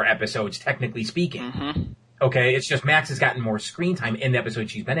in more episodes, technically speaking. Mm-hmm. Okay, it's just Max has gotten more screen time in the episode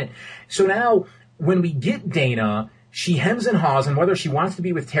she's been in. So now, when we get Dana, she hems and haws on whether she wants to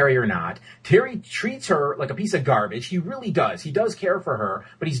be with Terry or not. Terry treats her like a piece of garbage. He really does. He does care for her,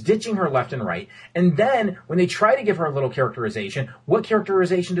 but he's ditching her left and right. And then, when they try to give her a little characterization, what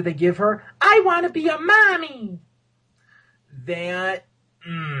characterization do they give her? I want to be a mommy! That,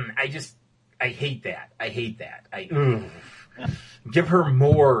 I hate that. I hate that. Give her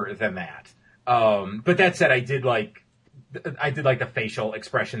more than that. But that said, I did like the facial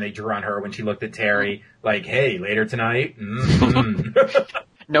expression they drew on her when she looked at Terry, like, hey, later tonight?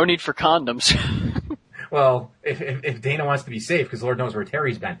 No need for condoms. Well, if Dana wants to be safe, because Lord knows where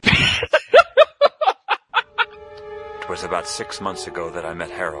Terry's been. It was about 6 months ago that I met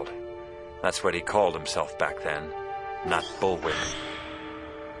Harold. That's what he called himself back then, not Bullwhip.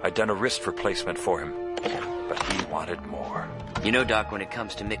 I'd done a wrist replacement for him, but he wanted more. You know, Doc, when it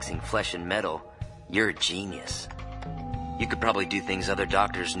comes to mixing flesh and metal, you're a genius. You could probably do things other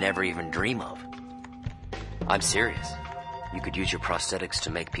doctors never even dream of. I'm serious. You could use your prosthetics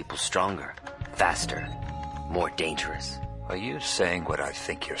to make people stronger, faster, more dangerous. Are you saying what I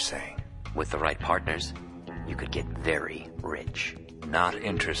think you're saying? With the right partners, you could get very rich. Not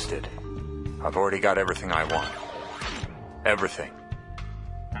interested. I've already got everything I want. Everything.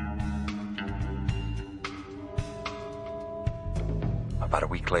 About a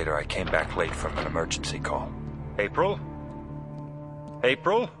week later, I came back late from an emergency call. April?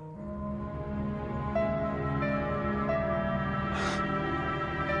 April?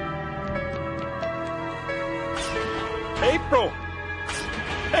 April!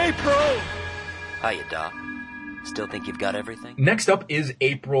 April! Hiya, Doc. Still think you've got everything? Next up is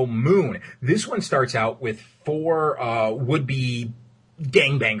April Moon. This one starts out with 4 would-be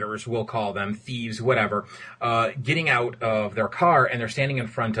gangbangers, we'll call them, thieves, whatever, getting out of their car, and they're standing in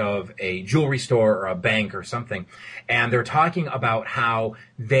front of a jewelry store or a bank or something, and they're talking about how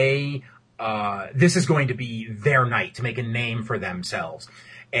they, this is going to be their night to make a name for themselves.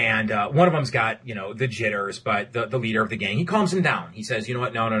 And one of them's got, the jitters, but the leader of the gang, he calms them down. He says, you know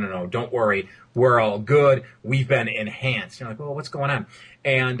what, no, don't worry, we're all good, we've been enhanced. You're like, well, what's going on?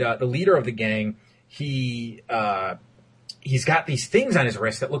 And the leader of the gang, he's got these things on his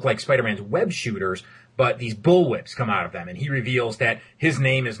wrist that look like Spider-Man's web shooters, but these bullwhips come out of them. And he reveals that his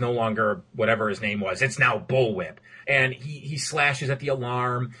name is no longer whatever his name was. It's now Bullwhip. And he slashes at the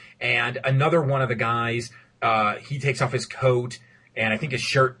alarm. And another one of the guys, he takes off his coat and I think his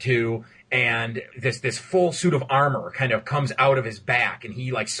shirt too. And this full suit of armor kind of comes out of his back and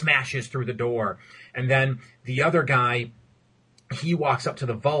he like smashes through the door. And then the other guy, he walks up to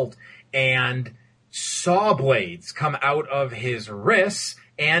the vault and saw blades come out of his wrists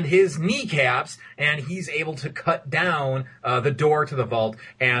and his kneecaps, and he's able to cut down the door to the vault.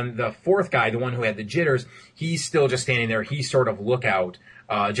 And the fourth guy, the one who had the jitters, he's still just standing there. He's sort of lookout,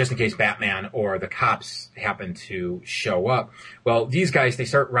 just in case Batman or the cops happen to show up. Well, these guys, they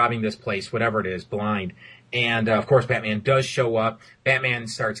start robbing this place, whatever it is, blind. And, of course, Batman does show up. Batman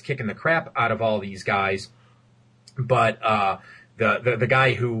starts kicking the crap out of all these guys. But the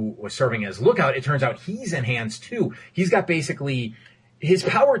guy who was serving as lookout, it turns out he's enhanced too. He's got basically... His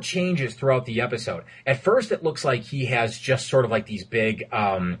power changes throughout the episode. At first, it looks like he has just sort of like these big,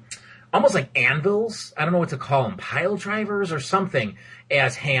 almost like anvils. I don't know what to call them, pile drivers or something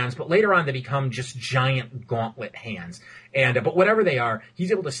as hands. But later on, they become just giant gauntlet hands. And but whatever they are, he's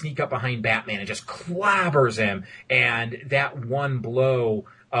able to sneak up behind Batman and just clobbers him. And that one blow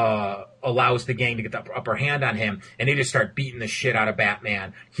allows the gang to get the upper hand on him. And they just start beating the shit out of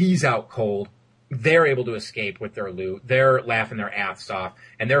Batman. He's out cold. They're able to escape with their loot. They're laughing their ass off.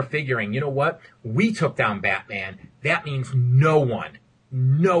 And they're figuring, you know what? We took down Batman. That means no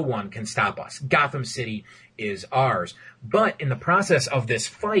one can stop us. Gotham City is ours. But in the process of this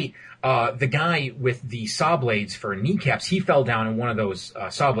fight, the guy with the saw blades for kneecaps, he fell down and one of those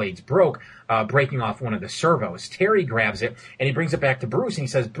saw blades broke, breaking off one of the servos. Terry grabs it and he brings it back to Bruce and he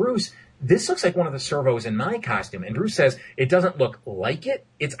says, Bruce, this looks like one of the servos in my costume. And Bruce says, it doesn't look like it.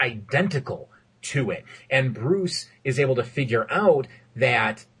 It's identical to it. And Bruce is able to figure out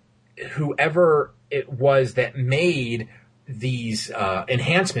that whoever it was that made these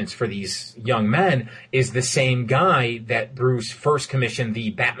enhancements for these young men is the same guy that Bruce first commissioned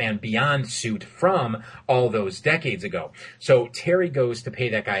the Batman Beyond suit from all those decades ago. So Terry goes to pay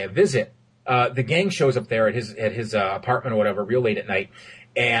that guy a visit. The gang shows up there at his apartment or whatever real late at night,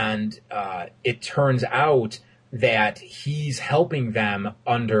 and it turns out that he's helping them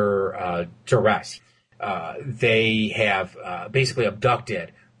under duress. They have basically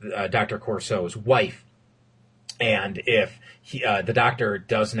abducted Dr. Corso's wife, and if the doctor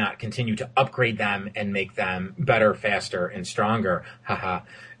does not continue to upgrade them and make them better, faster, and stronger,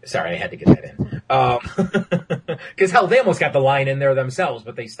 sorry, I had to get that in. Because hell, they almost got the line in there themselves,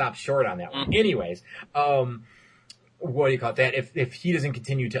 but they stopped short on that one. Anyways, what do you call it? That if he doesn't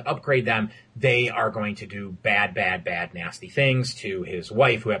continue to upgrade them, they are going to do bad, nasty things to his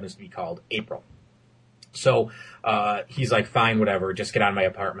wife, who happens to be called April. So he's like, fine, whatever, just get out of my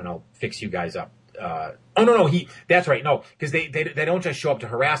apartment, I'll fix you guys up. That's right, no, because they don't just show up to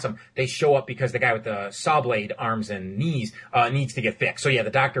harass him, they show up because the guy with the saw blade arms and knees needs to get fixed. So yeah, the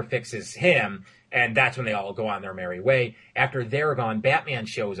doctor fixes him, and that's when they all go on their merry way. After they're gone, Batman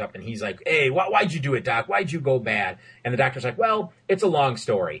shows up and he's like, hey, why'd you do it, Doc? Why'd you go bad? And the doctor's like, well, it's a long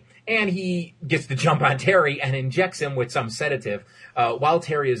story. And he gets the jump on Terry and injects him with some sedative. While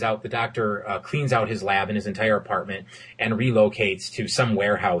Terry is out, the doctor cleans out his lab and his entire apartment and relocates to some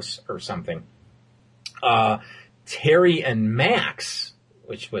warehouse or something. Terry and Max,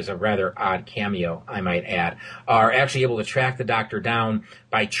 which was a rather odd cameo, I might add, are actually able to track the doctor down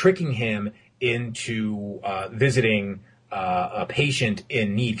by tricking him into visiting a patient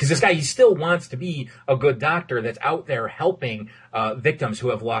in need. Because this guy, he still wants to be a good doctor that's out there helping victims who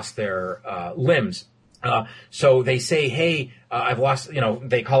have lost their limbs. So they say, hey, I've lost,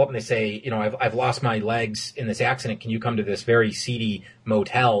 they call up and they say, I've lost my legs in this accident. Can you come to this very seedy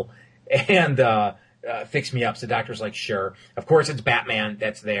motel and fix me up? So the doctor's like, sure. Of course, it's Batman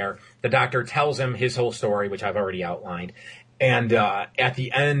that's there. The doctor tells him his whole story, which I've already outlined. And at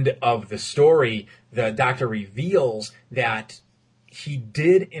the end of the story, the doctor reveals that he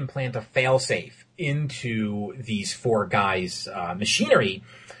did implant a failsafe into these four guys' machinery,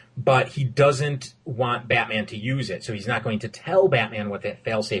 but he doesn't want Batman to use it. So he's not going to tell Batman what that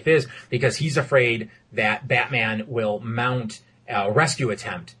failsafe is because he's afraid that Batman will mount a rescue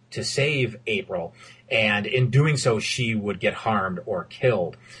attempt to save April, and in doing so, she would get harmed or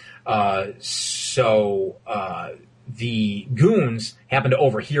killed. The goons happen to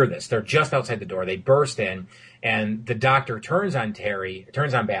overhear this. They're just outside the door. They burst in, and the doctor turns on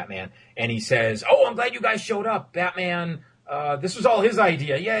Batman, and he says, oh, I'm glad you guys showed up. Batman, this was all his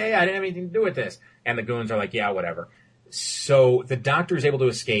idea. Yeah, I didn't have anything to do with this. And the goons are like, yeah, whatever. So the doctor is able to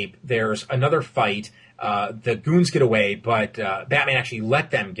escape. There's another fight. The goons get away, but Batman actually let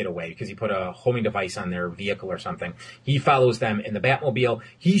them get away because he put a homing device on their vehicle or something. He follows them in the Batmobile.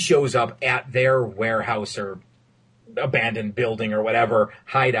 He shows up at their warehouse or abandoned building or whatever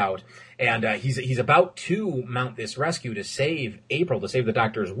hideout, and he's about to mount this rescue to save April, to save the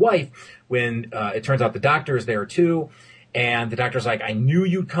doctor's wife, when it turns out the doctor is there too, and the doctor's like, I knew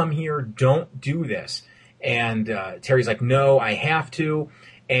you'd come here, don't do this. And Terry's like, no, I have to.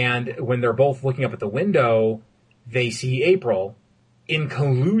 And when they're both looking up at the window, they see April in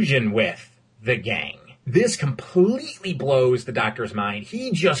collusion with the gang. This completely blows the doctor's mind.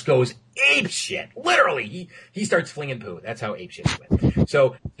 He just goes apeshit. Literally, he starts flinging poo. That's how apeshit he went.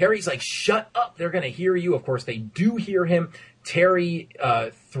 So Terry's like, shut up. They're going to hear you. Of course, they do hear him. Terry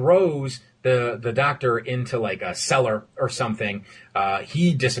throws the doctor into like a cellar or something.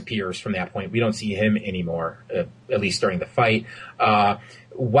 He disappears from that point. We don't see him anymore, at least during the fight.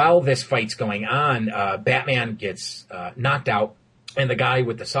 While this fight's going on, Batman gets knocked out. And the guy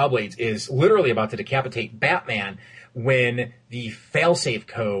with the saw blades is literally about to decapitate Batman when the failsafe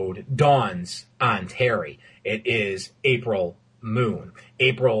code dawns on Terry. It is April Moon.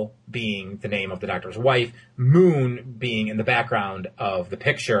 April being the name of the doctor's wife, Moon being in the background of the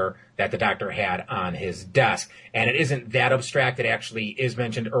picture that the doctor had on his desk. And it isn't that abstract. It actually is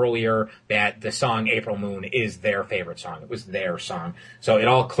mentioned earlier that the song April Moon is their favorite song. It was their song. So it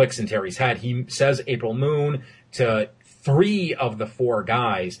all clicks in Terry's head. He says April Moon to 3 of the 4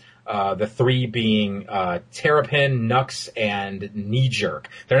 guys, the 3 being Terrapin, Nux, and Knee Jerk.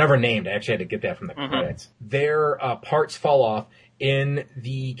 They're never named. I actually had to get that from the credits. Their parts fall off. In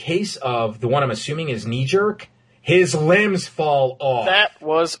the case of the one I'm assuming is Knee Jerk, his limbs fall off. That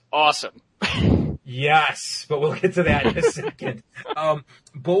was awesome. Yes, but we'll get to that in a second.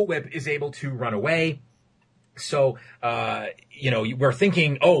 Bullwhip is able to run away. So, we're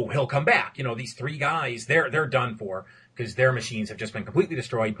thinking, oh, he'll come back. These 3 guys, they're done for because their machines have just been completely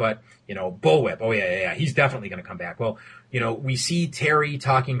destroyed. But, Bullwhip, oh, yeah, he's definitely going to come back. Well, we see Terry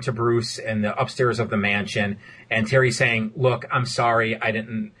talking to Bruce in the upstairs of the mansion, and Terry saying, look, I'm sorry, I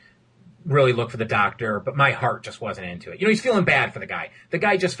didn't really look for the doctor, but my heart just wasn't into it. He's feeling bad for the guy. The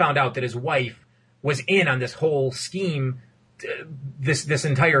guy just found out that his wife was in on this whole scheme this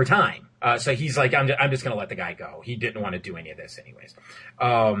entire time. So he's like, I'm just going to let the guy go. He didn't want to do any of this anyways.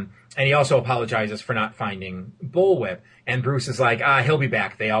 And he also apologizes for not finding Bullwhip. And Bruce is like, he'll be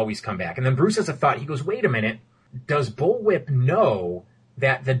back. They always come back. And then Bruce has a thought. He goes, wait a minute. Does Bullwhip know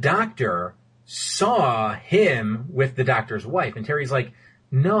that the doctor saw him with the doctor's wife? And Terry's like,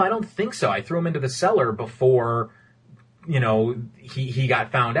 no, I don't think so. I threw him into the cellar before, he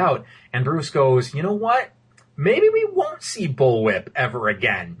got found out. And Bruce goes, you know what? Maybe we won't see Bullwhip ever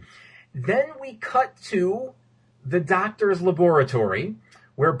again. Then we cut to the doctor's laboratory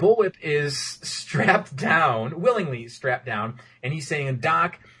where Bullwhip is willingly strapped down, and he's saying,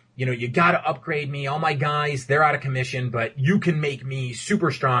 Doc, you gotta upgrade me. All my guys, they're out of commission, but you can make me super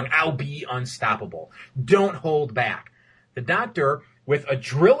strong. I'll be unstoppable. Don't hold back. The doctor, with a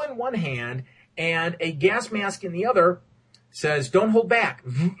drill in one hand and a gas mask in the other, says, don't hold back.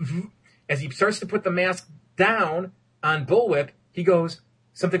 As he starts to put the mask down on Bullwhip, he goes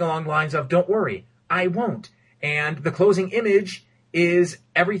something along the lines of, don't worry, I won't. And the closing image is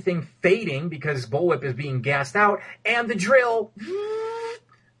everything fading because Bullwhip is being gassed out, and the drill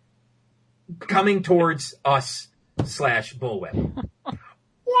coming towards us / Bullwhip.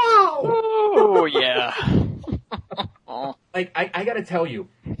 Wow! Oh, yeah. I gotta tell you,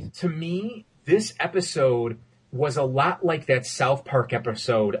 to me, this episode was a lot like that South Park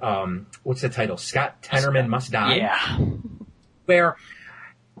episode, what's the title? Scott Tenorman Must Die? Yeah. Where,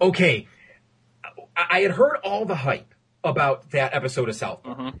 okay, I had heard all the hype about that episode of South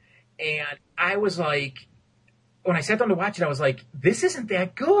Park. And I was like, when I sat down to watch it, I was like, this isn't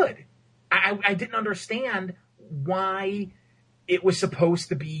that good. I didn't understand why it was supposed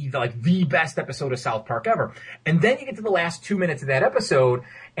to be the best episode of South Park ever. And then you get to the last 2 minutes of that episode,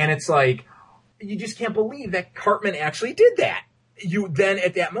 and it's like, you just can't believe that Cartman actually did that. You then,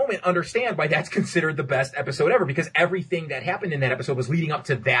 at that moment, understand why that's considered the best episode ever, because everything that happened in that episode was leading up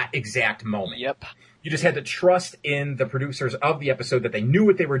to that exact moment. Yep. You just had to trust in the producers of the episode that they knew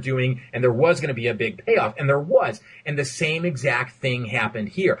what they were doing, and there was going to be a big payoff, and there was. And the same exact thing happened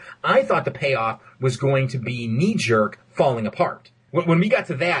here. I thought the payoff was going to be Knee Jerk falling apart. When we got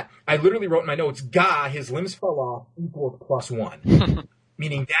to that, I literally wrote in my notes, his limbs fell off equals +1.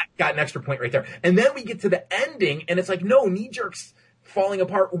 Meaning that got an extra point right there. And then we get to the ending, and it's like, no, Knee Jerk's falling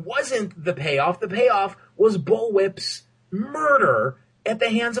apart wasn't the payoff. The payoff was Bullwhip's murder at the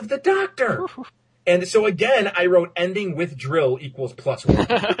hands of the doctor. And so again, I wrote ending with drill equals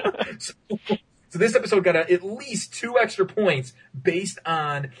 +1. So this episode got at least 2 extra points based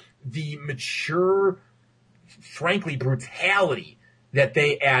on the mature, frankly, brutality that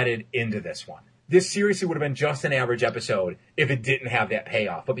they added into this one. This seriously would have been just an average episode if it didn't have that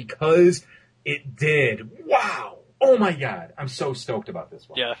payoff. But because it did, wow. Oh my God. I'm so stoked about this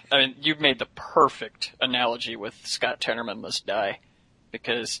one. Yeah. I mean, you've made the perfect analogy with Scott Tenorman Must Die,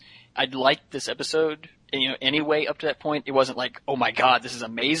 because I liked this episode anyway up to that point. It wasn't like, oh my god, this is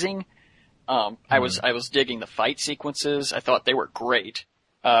amazing. I was digging the fight sequences. I thought they were great.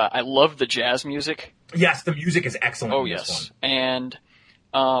 I loved the jazz music. Yes, the music is excellent. Oh, in yes. this one. And,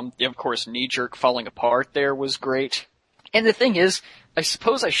 of course, Knee Jerk falling apart there was great. And the thing is, I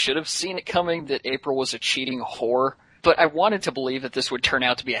suppose I should have seen it coming that April was a cheating whore, but I wanted to believe that this would turn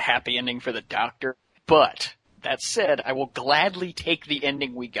out to be a happy ending for the Doctor. But, that said, I will gladly take the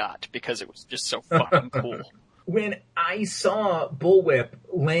ending we got, because it was just so fucking cool. When I saw Bullwhip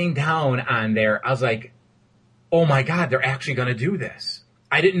laying down on there, I was like, oh my god, they're actually going to do this.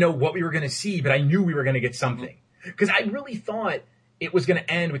 I didn't know what we were going to see, but I knew we were going to get something. Because I really thought it was going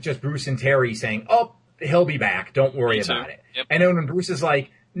to end with just Bruce and Terry saying, oh, he'll be back, don't worry about it. Yep. And then when Bruce is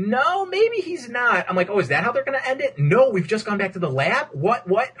like, no, maybe he's not. I'm like, oh, is that how they're going to end it? No, we've just gone back to the lab? What?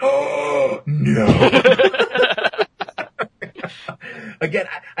 Oh, no. Again,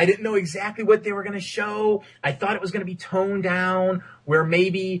 I didn't know exactly what they were going to show. I thought it was going to be toned down, where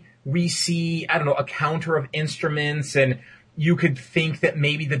maybe we see, I don't know, a counter of instruments, and you could think that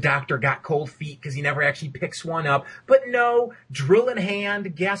maybe the Doctor got cold feet because he never actually picks one up. But no, drill in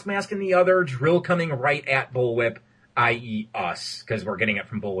hand, gas mask in the other, drill coming right at Bullwhip, i.e. us, because we're getting it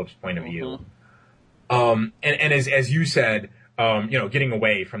from Bullwhip's point of view. And as you said, getting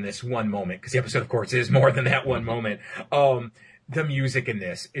away from this one moment, because the episode, of course, is more than that one moment. The music in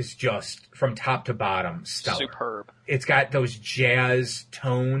this is just, from top to bottom, stellar. Superb. It's got those jazz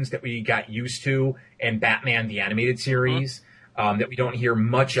tones that we got used to in Batman the Animated Series, that we don't hear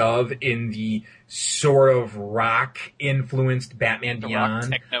much of in the sort of rock-influenced Batman Beyond.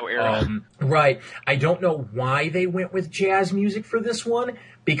 Rock techno era. Right. I don't know why they went with jazz music for this one,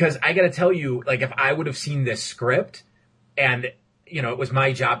 because I gotta tell you, like, if I would have seen this script, and, it was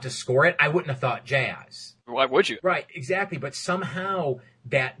my job to score it, I wouldn't have thought jazz. Why would you? Right, exactly. But somehow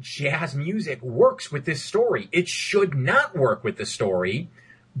that jazz music works with this story. It should not work with the story,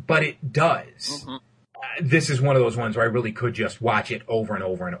 but it does. This is one of those ones where I really could just watch it over and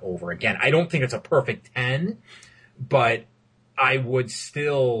over and over again. I don't think it's a perfect 10, but I would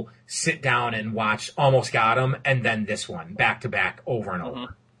still sit down and watch Almost Got 'Em and then this one back to back over and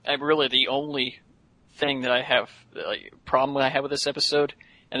over. Really, the only thing that I have, problem that I have with this episode,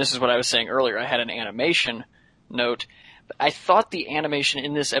 and this is what I was saying earlier, I had an animation note. I thought the animation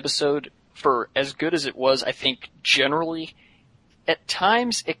in this episode, for as good as it was, I think generally, at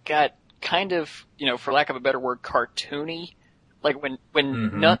times it got kind of, for lack of a better word, cartoony. Like when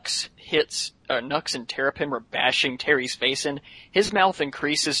Nux and Terrapin were bashing Terry's face in, his mouth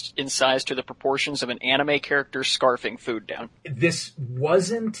increases in size to the proportions of an anime character scarfing food down. This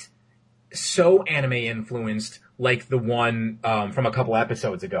wasn't so anime influenced like the one from a couple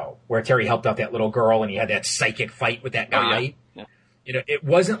episodes ago, where Terry helped out that little girl and he had that psychic fight with that guy. Yeah. It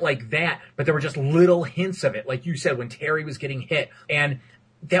wasn't like that, but there were just little hints of it, like you said, when Terry was getting hit. And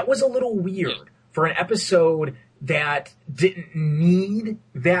that was a little weird for an episode that didn't need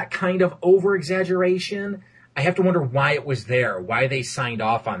that kind of over-exaggeration. I have to wonder why it was there, why they signed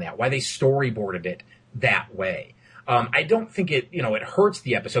off on that, why they storyboarded it that way. I don't think it hurts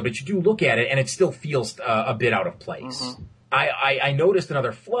the episode, but you do look at it and it still feels a bit out of place. I noticed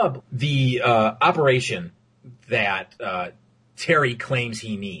another flub. The operation that Terry claims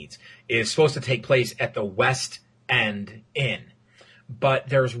he needs is supposed to take place at the West End Inn. But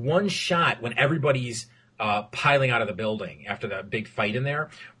there's one shot when everybody's piling out of the building after the big fight in there,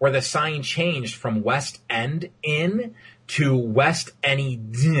 where the sign changed from West End Inn to West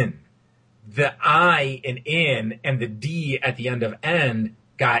End. The I in in and the D at the end of end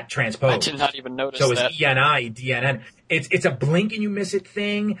got transposed. I did not even notice that. So that. it's ENI, DNN. It's a blink and you miss it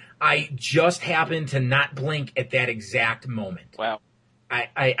thing. I just happened to not blink at that exact moment. Wow.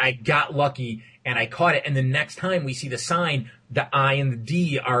 I got lucky and I caught it. And the next time we see the sign, the I and the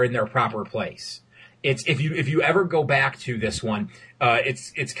D are in their proper place. It's if you ever go back to this one,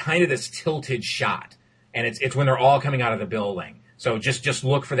 it's kind of this tilted shot, and it's when they're all coming out of the building. So just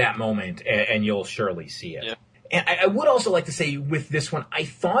look for that moment, and you'll surely see it. Yeah. And I would also like to say with this one, I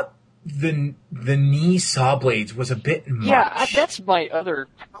thought the knee saw blades was a bit much. Yeah, that's my other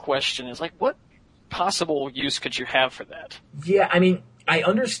question. Is like, what possible use could you have for that? Yeah, I mean, I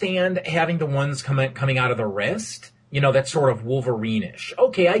understand having the ones coming out of the wrist. That's sort of Wolverine-ish.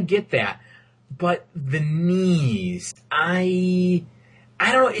 Okay, I get that. But the knees, I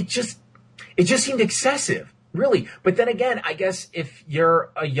don't know, it just seemed excessive, really. But then again, I guess if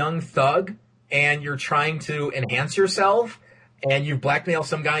you're a young thug and you're trying to enhance yourself and you blackmail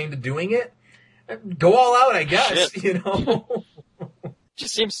some guy into doing it, go all out, I guess,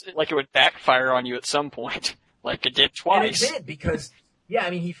 Just seems like it would backfire on you at some point, like it did twice. And it did, because,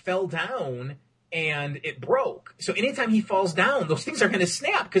 he fell down and it broke. So anytime he falls down, those things are going to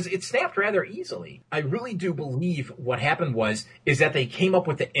snap because it snapped rather easily. I really do believe what happened is that they came up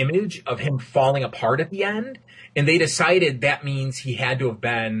with the image of him falling apart at the end, and they decided that means he had to have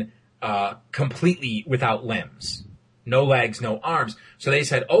been completely without limbs. No legs, no arms. So they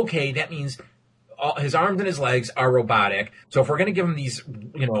said, okay, that means his arms and his legs are robotic. So if we're going to give him these,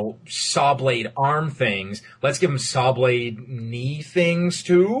 saw blade arm things, let's give him saw blade knee things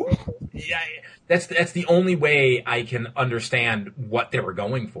too. Yeah, that's the only way I can understand what they were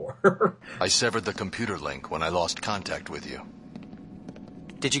going for. I severed the computer link when I lost contact with you.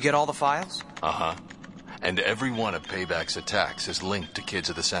 Did you get all the files? Uh-huh. And every one of Payback's attacks is linked to kids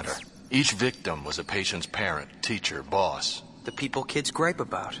at the center. Each victim was a patient's parent, teacher, boss. The people kids gripe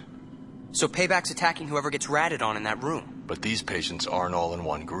about. So Payback's attacking whoever gets ratted on in that room. But these patients aren't all in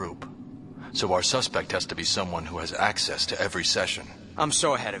one group. So our suspect has to be someone who has access to every session. I'm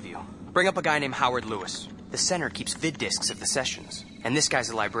so ahead of you. Bring up a guy named Howard Lewis. The center keeps vid discs of the sessions. And this guy's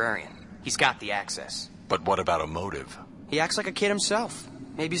a librarian. He's got the access. But what about a motive? He acts like a kid himself.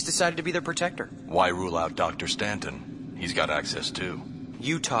 Maybe he's decided to be their protector. Why rule out Dr. Stanton? He's got access too.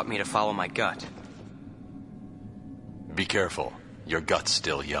 You taught me to follow my gut. Be careful. Your gut's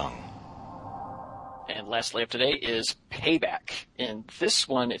still young. And lastly up today is Payback. In this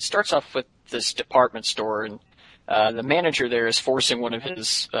one, it starts off with this department store, and the manager there is forcing one of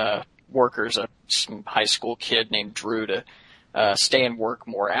his workers, some high school kid named Drew, to stay and work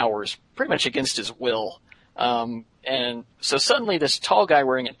more hours, pretty much against his will. And so suddenly this tall guy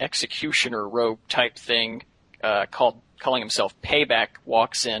wearing an executioner robe type thing, calling himself Payback,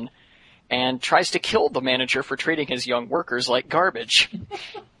 walks in and tries to kill the manager for treating his young workers like garbage.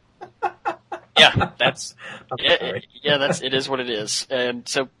 Yeah, it is what it is. And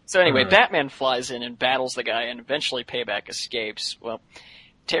so anyway, Batman flies in and battles the guy, and eventually Payback escapes. Well,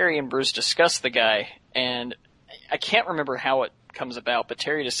 Terry and Bruce discuss the guy, and I can't remember how it comes about, but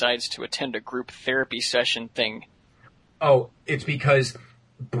Terry decides to attend a group therapy session thing. Oh, it's because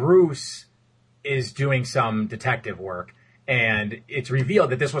Bruce is doing some detective work, and it's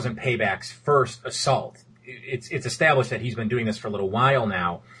revealed that this wasn't Payback's first assault. It's established that he's been doing this for a little while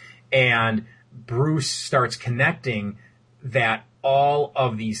now, and Bruce starts connecting that all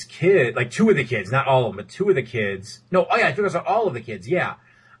of these kids, like two of the kids, not all of them, but two of the kids, I think those are all of the kids,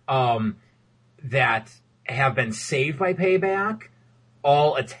 that have been saved by Payback,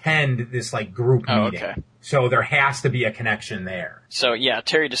 all attend this group meeting. Okay. So there has to be a connection there. So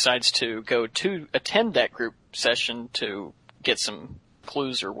Terry decides to go to attend that group session to get some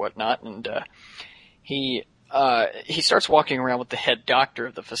clues or whatnot, and he starts walking around with the head doctor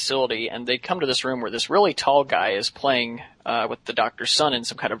of the facility, and they come to this room where this really tall guy is playing with the doctor's son in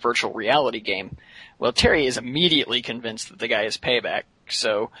some kind of virtual reality game. Well, Terry is immediately convinced that the guy is Payback,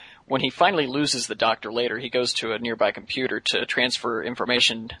 so when he finally loses the doctor later, he goes to a nearby computer to transfer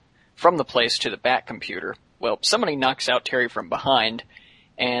information from the place to the Bat computer. Well, somebody knocks out Terry from behind,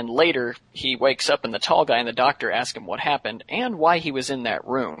 and later he wakes up and the tall guy and the doctor ask him what happened and why he was in that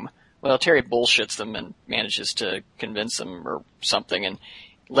room. Well, Terry bullshits them and manages to convince them or something, and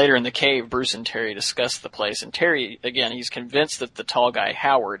later in the cave, Bruce and Terry discuss the place, and Terry, again, he's convinced that the tall guy,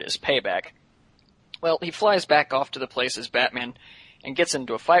 Howard, is Payback. Well, he flies back off to the place as Batman and gets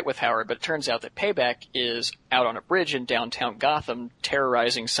into a fight with Howard, but it turns out that Payback is out on a bridge in downtown Gotham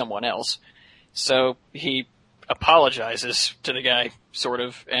terrorizing someone else. So he apologizes to the guy, sort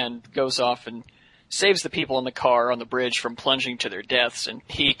of, and goes off and saves the people in the car on the bridge from plunging to their deaths, and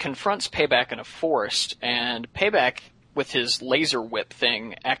he confronts Payback in a forest, and Payback, with his laser whip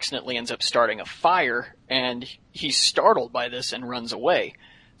thing, accidentally ends up starting a fire, and he's startled by this and runs away.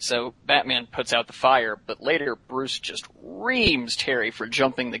 So Batman puts out the fire, but later Bruce just reams Terry for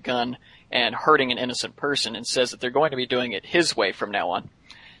jumping the gun and hurting an innocent person and says that they're going to be doing it his way from now on.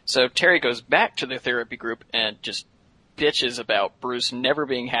 So Terry goes back to the therapy group and just bitches about Bruce never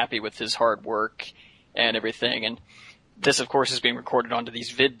being happy with his hard work and everything. And this, of course, is being recorded onto these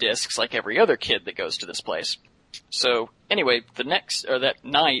vid discs like every other kid that goes to this place. So anyway, that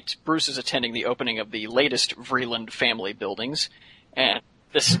night, Bruce is attending the opening of the latest Vreeland family buildings, and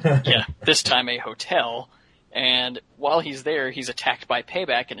this time a hotel, and while he's there, he's attacked by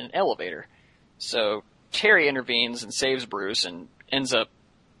Payback in an elevator. So Terry intervenes and saves Bruce and ends up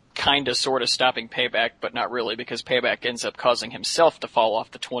kinda sorta stopping Payback, but not really, because Payback ends up causing himself to fall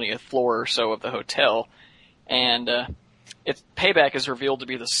off the 20th floor or so of the hotel. And Payback is revealed to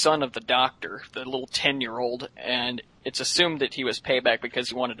be the son of the doctor, the little 10-year-old, and it's assumed that he was Payback because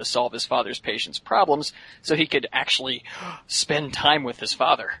he wanted to solve his father's patients' problems so he could actually spend time with his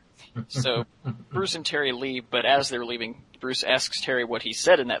father. So Bruce and Terry leave, but as they're leaving, Bruce asks Terry what he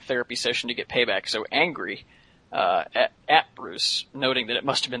said in that therapy session to get payback. So angry at Bruce, noting that it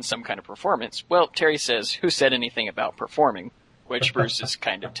must have been some kind of performance. Well, Terry says, "Who said anything about performing?" Which Bruce is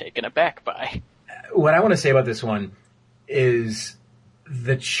kind of taken aback by. What I want to say about this one is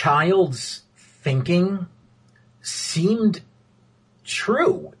the child's thinking seemed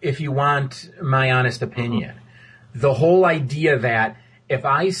true, if you want my honest opinion. The whole idea that if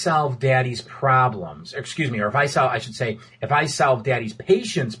I solve Daddy's problems, or if I solve Daddy's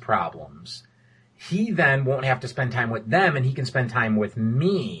patient's problems, he then won't have to spend time with them and he can spend time with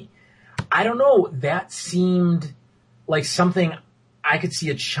me. I don't know, that seemed like something I could see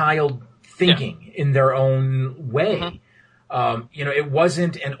a child thinking in their own way. It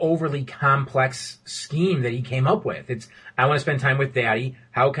wasn't an overly complex scheme that he came up with. It's, I want to spend time with Daddy.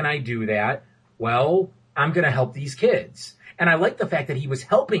 How can I do that? Well, I'm going to help these kids. And I like the fact that he was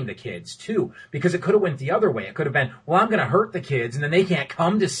helping the kids, too, because it could have went the other way. It could have been, well, I'm going to hurt the kids, and then they can't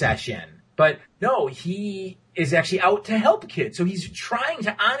come to session. But no, he is actually out to help kids. So he's trying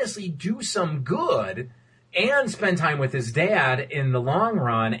to honestly do some good and spend time with his dad in the long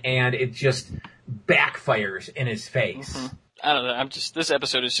run, and it just backfires in his face. I don't know. This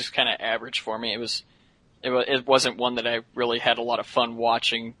episode is just kind of average for me. It wasn't one that I really had a lot of fun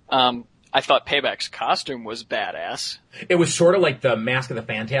watching. I thought Payback's costume was badass. It was sort of like the Mask of the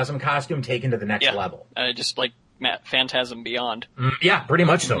Phantasm costume taken to the next level. Just like Phantasm Beyond. Yeah, pretty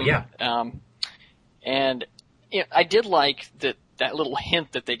much so, yeah. And I did like that little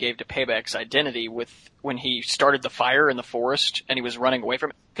hint that they gave to Payback's identity with when he started the fire in the forest and he was running away from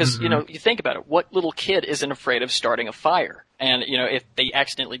it. Because, you think about it, what little kid isn't afraid of starting a fire? And, if they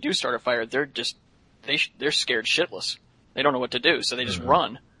accidentally do start a fire, they're scared shitless. They don't know what to do, so they just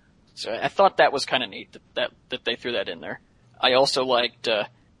run. So I thought that was kind of neat that they threw that in there. I also liked,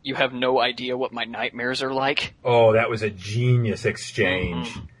 you have no idea what my nightmares are like. Oh, that was a genius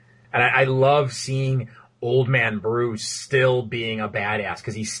exchange. And I love seeing Old Man Bruce still being a badass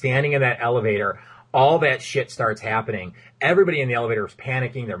because he's standing in that elevator. All that shit starts happening. Everybody in the elevator is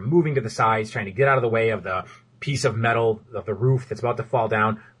panicking. They're moving to the sides, trying to get out of the way of the piece of metal of the roof that's about to fall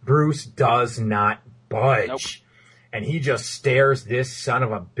down. Bruce does not budge. Nope. And he just stares this son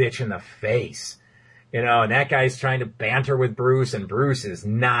of a bitch in the face. And that guy's trying to banter with Bruce, and Bruce is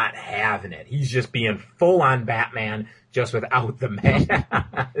not having it. He's just being full-on Batman, just without the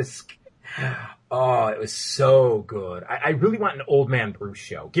mask. Oh, it was so good. I really want an Old Man Bruce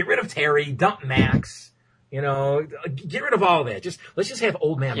show. Get rid of Terry, dump Max, get rid of all that. Let's just have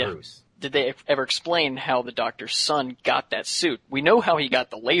Old Man Bruce. Did they ever explain how the doctor's son got that suit? We know how he got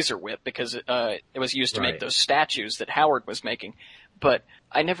the laser whip because it was used to make those statues that Howard was making, but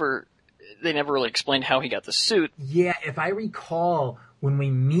they never really explained how he got the suit. Yeah, if I recall, when we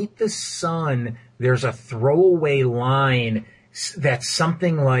meet the son, there's a throwaway line that's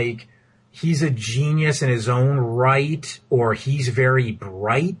something like, he's a genius in his own right, or he's very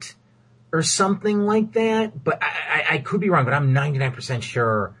bright, or something like that. But I could be wrong, but I'm 99%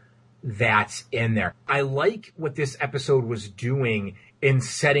 sure that's in there. I like what this episode was doing in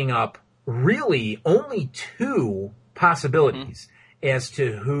setting up really only two possibilities as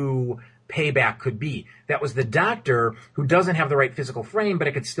to who Payback could be. That was the doctor who doesn't have the right physical frame, but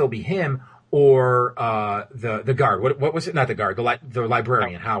it could still be him, or the guard. What was it? Not the guard, the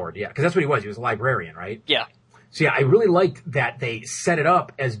librarian, Howard. Yeah, because that's what he was. He was a librarian, right? Yeah. So yeah, I really liked that they set it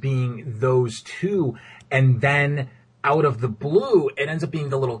up as being those two, and then out of the blue, it ends up being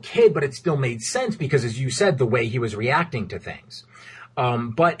the little kid, but it still made sense because, as you said, the way he was reacting to things.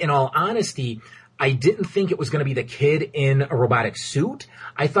 But in all honesty, I didn't think it was going to be the kid in a robotic suit.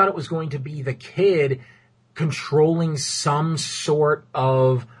 I thought it was going to be the kid controlling some sort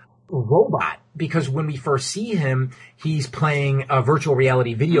of robot, because when we first see him, he's playing a virtual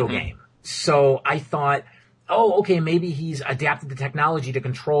reality video game. So I thought, oh, okay, maybe he's adapted the technology to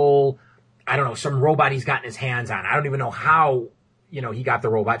control, I don't know, some robot he's gotten his hands on. I don't even know how, he got the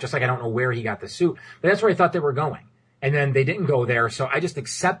robot, just like I don't know where he got the suit. But that's where I thought they were going. And then they didn't go there, so I just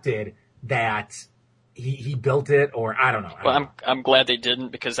accepted that he built it, or I don't know. Well, I'm glad they didn't,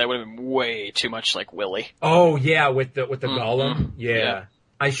 because that would have been way too much like Willy. Oh yeah, with the golem. Yeah.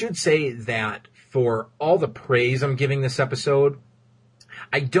 I should say that for all the praise I'm giving this episode,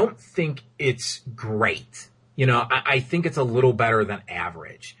 I don't think it's great. I think it's a little better than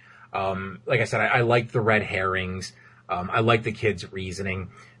average. Like I said, I like the red herrings. I like the kid's reasoning.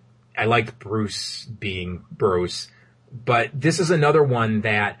 I liked Bruce being Bruce. But this is another one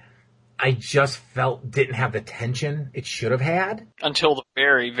that I just felt didn't have the tension it should have had. Until the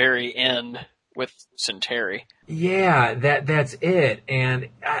very, very end, with Terry. Yeah, that's it. And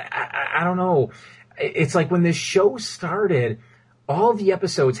I don't know. It's like when this show started, all the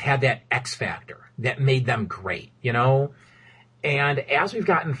episodes had that X factor that made them great, you know? And as we've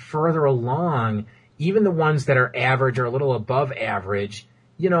gotten further along, even the ones that are average or a little above average,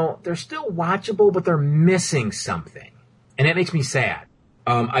 you know, they're still watchable, but they're missing something. And that makes me sad.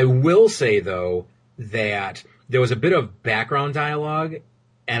 I will say, though, that there was a bit of background dialogue,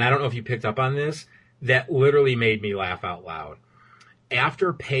 and I don't know if you picked up on this, that literally made me laugh out loud.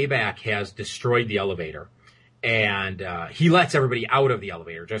 After Payback has destroyed the elevator, and he lets everybody out of the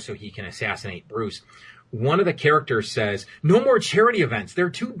elevator just so he can assassinate Bruce, one of the characters says, "No more charity events. They're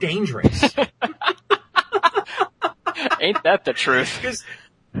too dangerous." Ain't that the truth?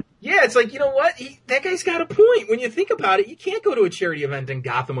 Yeah, it's like, you know what? That guy's got a point. When you think about it, you can't go to a charity event in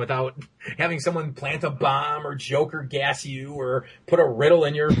Gotham without having someone plant a bomb or Joker gas you or put a riddle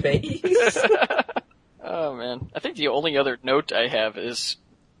in your face. Oh, man. I think the only other note I have is,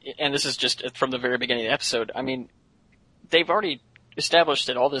 and this is just from the very beginning of the episode, I mean, they've already established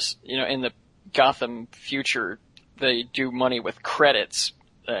that all this, you know, in the Gotham future, they do money with credits,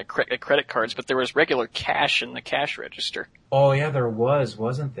 credit cards, but there was regular cash in the cash register. Oh, yeah, there was,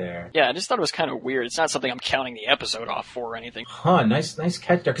 wasn't there? Yeah, I just thought it was kind of weird. It's not something I'm counting the episode off for or anything. Huh, nice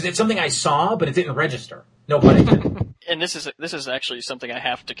catch there. Because it's something I saw, but it didn't register. No pun intended. And this is actually something I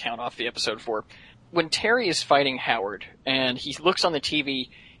have to count off the episode for. When Terry is fighting Howard, and he looks on the TV,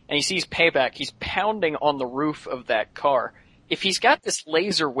 and he sees Payback, he's pounding on the roof of that car. If he's got this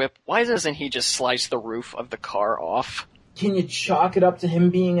laser whip, why doesn't he just slice the roof of the car off? Can you chalk it up to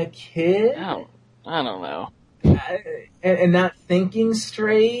him being a kid? I don't know. And not thinking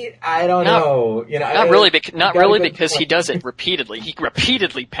straight? I don't know. You know, not really because he does it repeatedly. He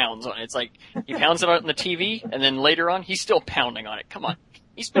repeatedly pounds on it. It's like he pounds it on the TV, and then later on, he's still pounding on it. Come on.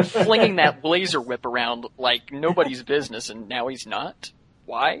 He's been flinging that laser whip around like nobody's business, and now he's not?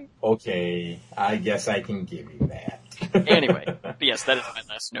 Why? Okay, I guess I can give you that. Anyway, yes, that is my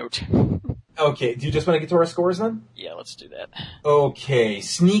last note. Okay, do you just want to get to our scores then? Yeah, let's do that. Okay,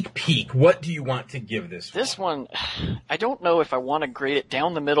 sneak peek. What do you want to give this one? This one, I don't know if I want to grade it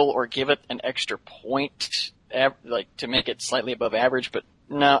down the middle or give it an extra point, like to make it slightly above average, but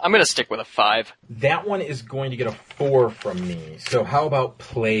no, I'm going to stick with a 5. That one is going to get a 4 from me. So how about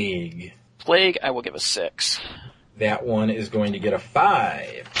Plague? Plague, I will give a 6. That one is going to get a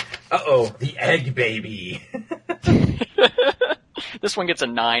 5. Uh-oh, the egg baby. This one gets a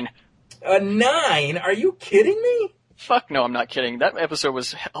 9. A 9? Are you kidding me? Fuck no, I'm not kidding. That episode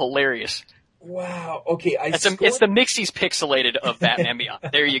was hilarious. Wow. Okay, it's the Mixies pixelated of Batman Beyond.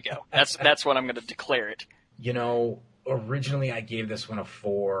 There you go. That's what I'm going to declare it. You know, originally I gave this one a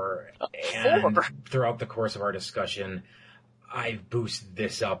 4. And throughout the course of our discussion, I've boosted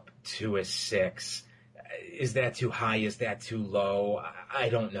this up to a 6. Is that too high? Is that too low? I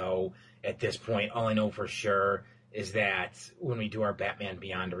don't know at this point. All I know for sure is that when we do our Batman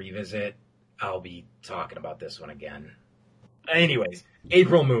Beyond revisit, I'll be talking about this one again. Anyways,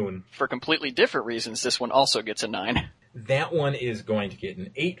 April Moon. For completely different reasons, this one also gets a 9. That one is going to get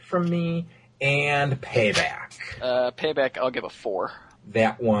an 8 from me. And Payback. Payback, I'll give a 4.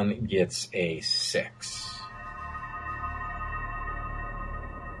 That one gets a 6.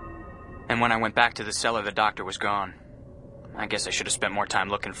 And when I went back to the cellar, the doctor was gone. I guess I should have spent more time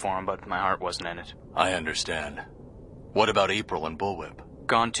looking for him, but my heart wasn't in it. I understand. What about April and Bullwhip?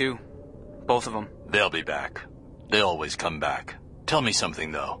 Gone too. Both of them. They'll be back. They always come back. Tell me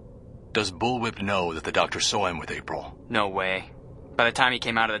something, though. Does Bullwhip know that the doctor saw him with April? No way. By the time he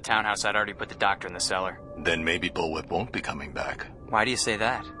came out of the townhouse, I'd already put the doctor in the cellar. Then maybe Bullwhip won't be coming back. Why do you say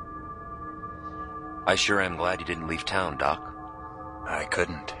that? I sure am glad you didn't leave town, Doc. I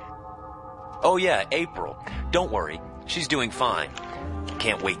couldn't. Oh yeah, April. Don't worry. She's doing fine.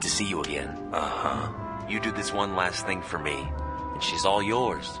 Can't wait to see you again. Uh-huh. You do this one last thing for me, and she's all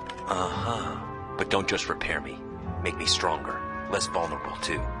yours. Uh-huh. But don't just repair me. Make me stronger. Less vulnerable,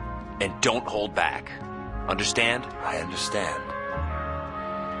 too. And don't hold back. Understand? I understand.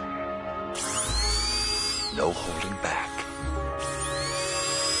 No holding back.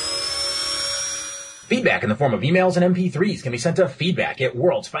 Feedback in the form of emails and MP3s can be sent to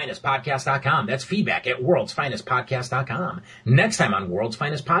feedback@worldsfinestpodcast.com. That's feedback@worldsfinestpodcast.com. Next time on World's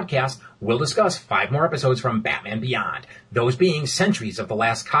Finest Podcast, we'll discuss 5 more episodes from Batman Beyond. Those being Centuries of the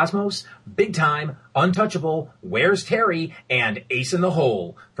Last Cosmos, Big Time, Untouchable, Where's Terry, and Ace in the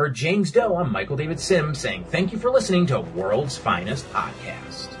Hole. For James Doe, I'm Michael David Sims saying thank you for listening to World's Finest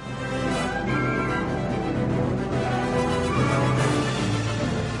Podcast.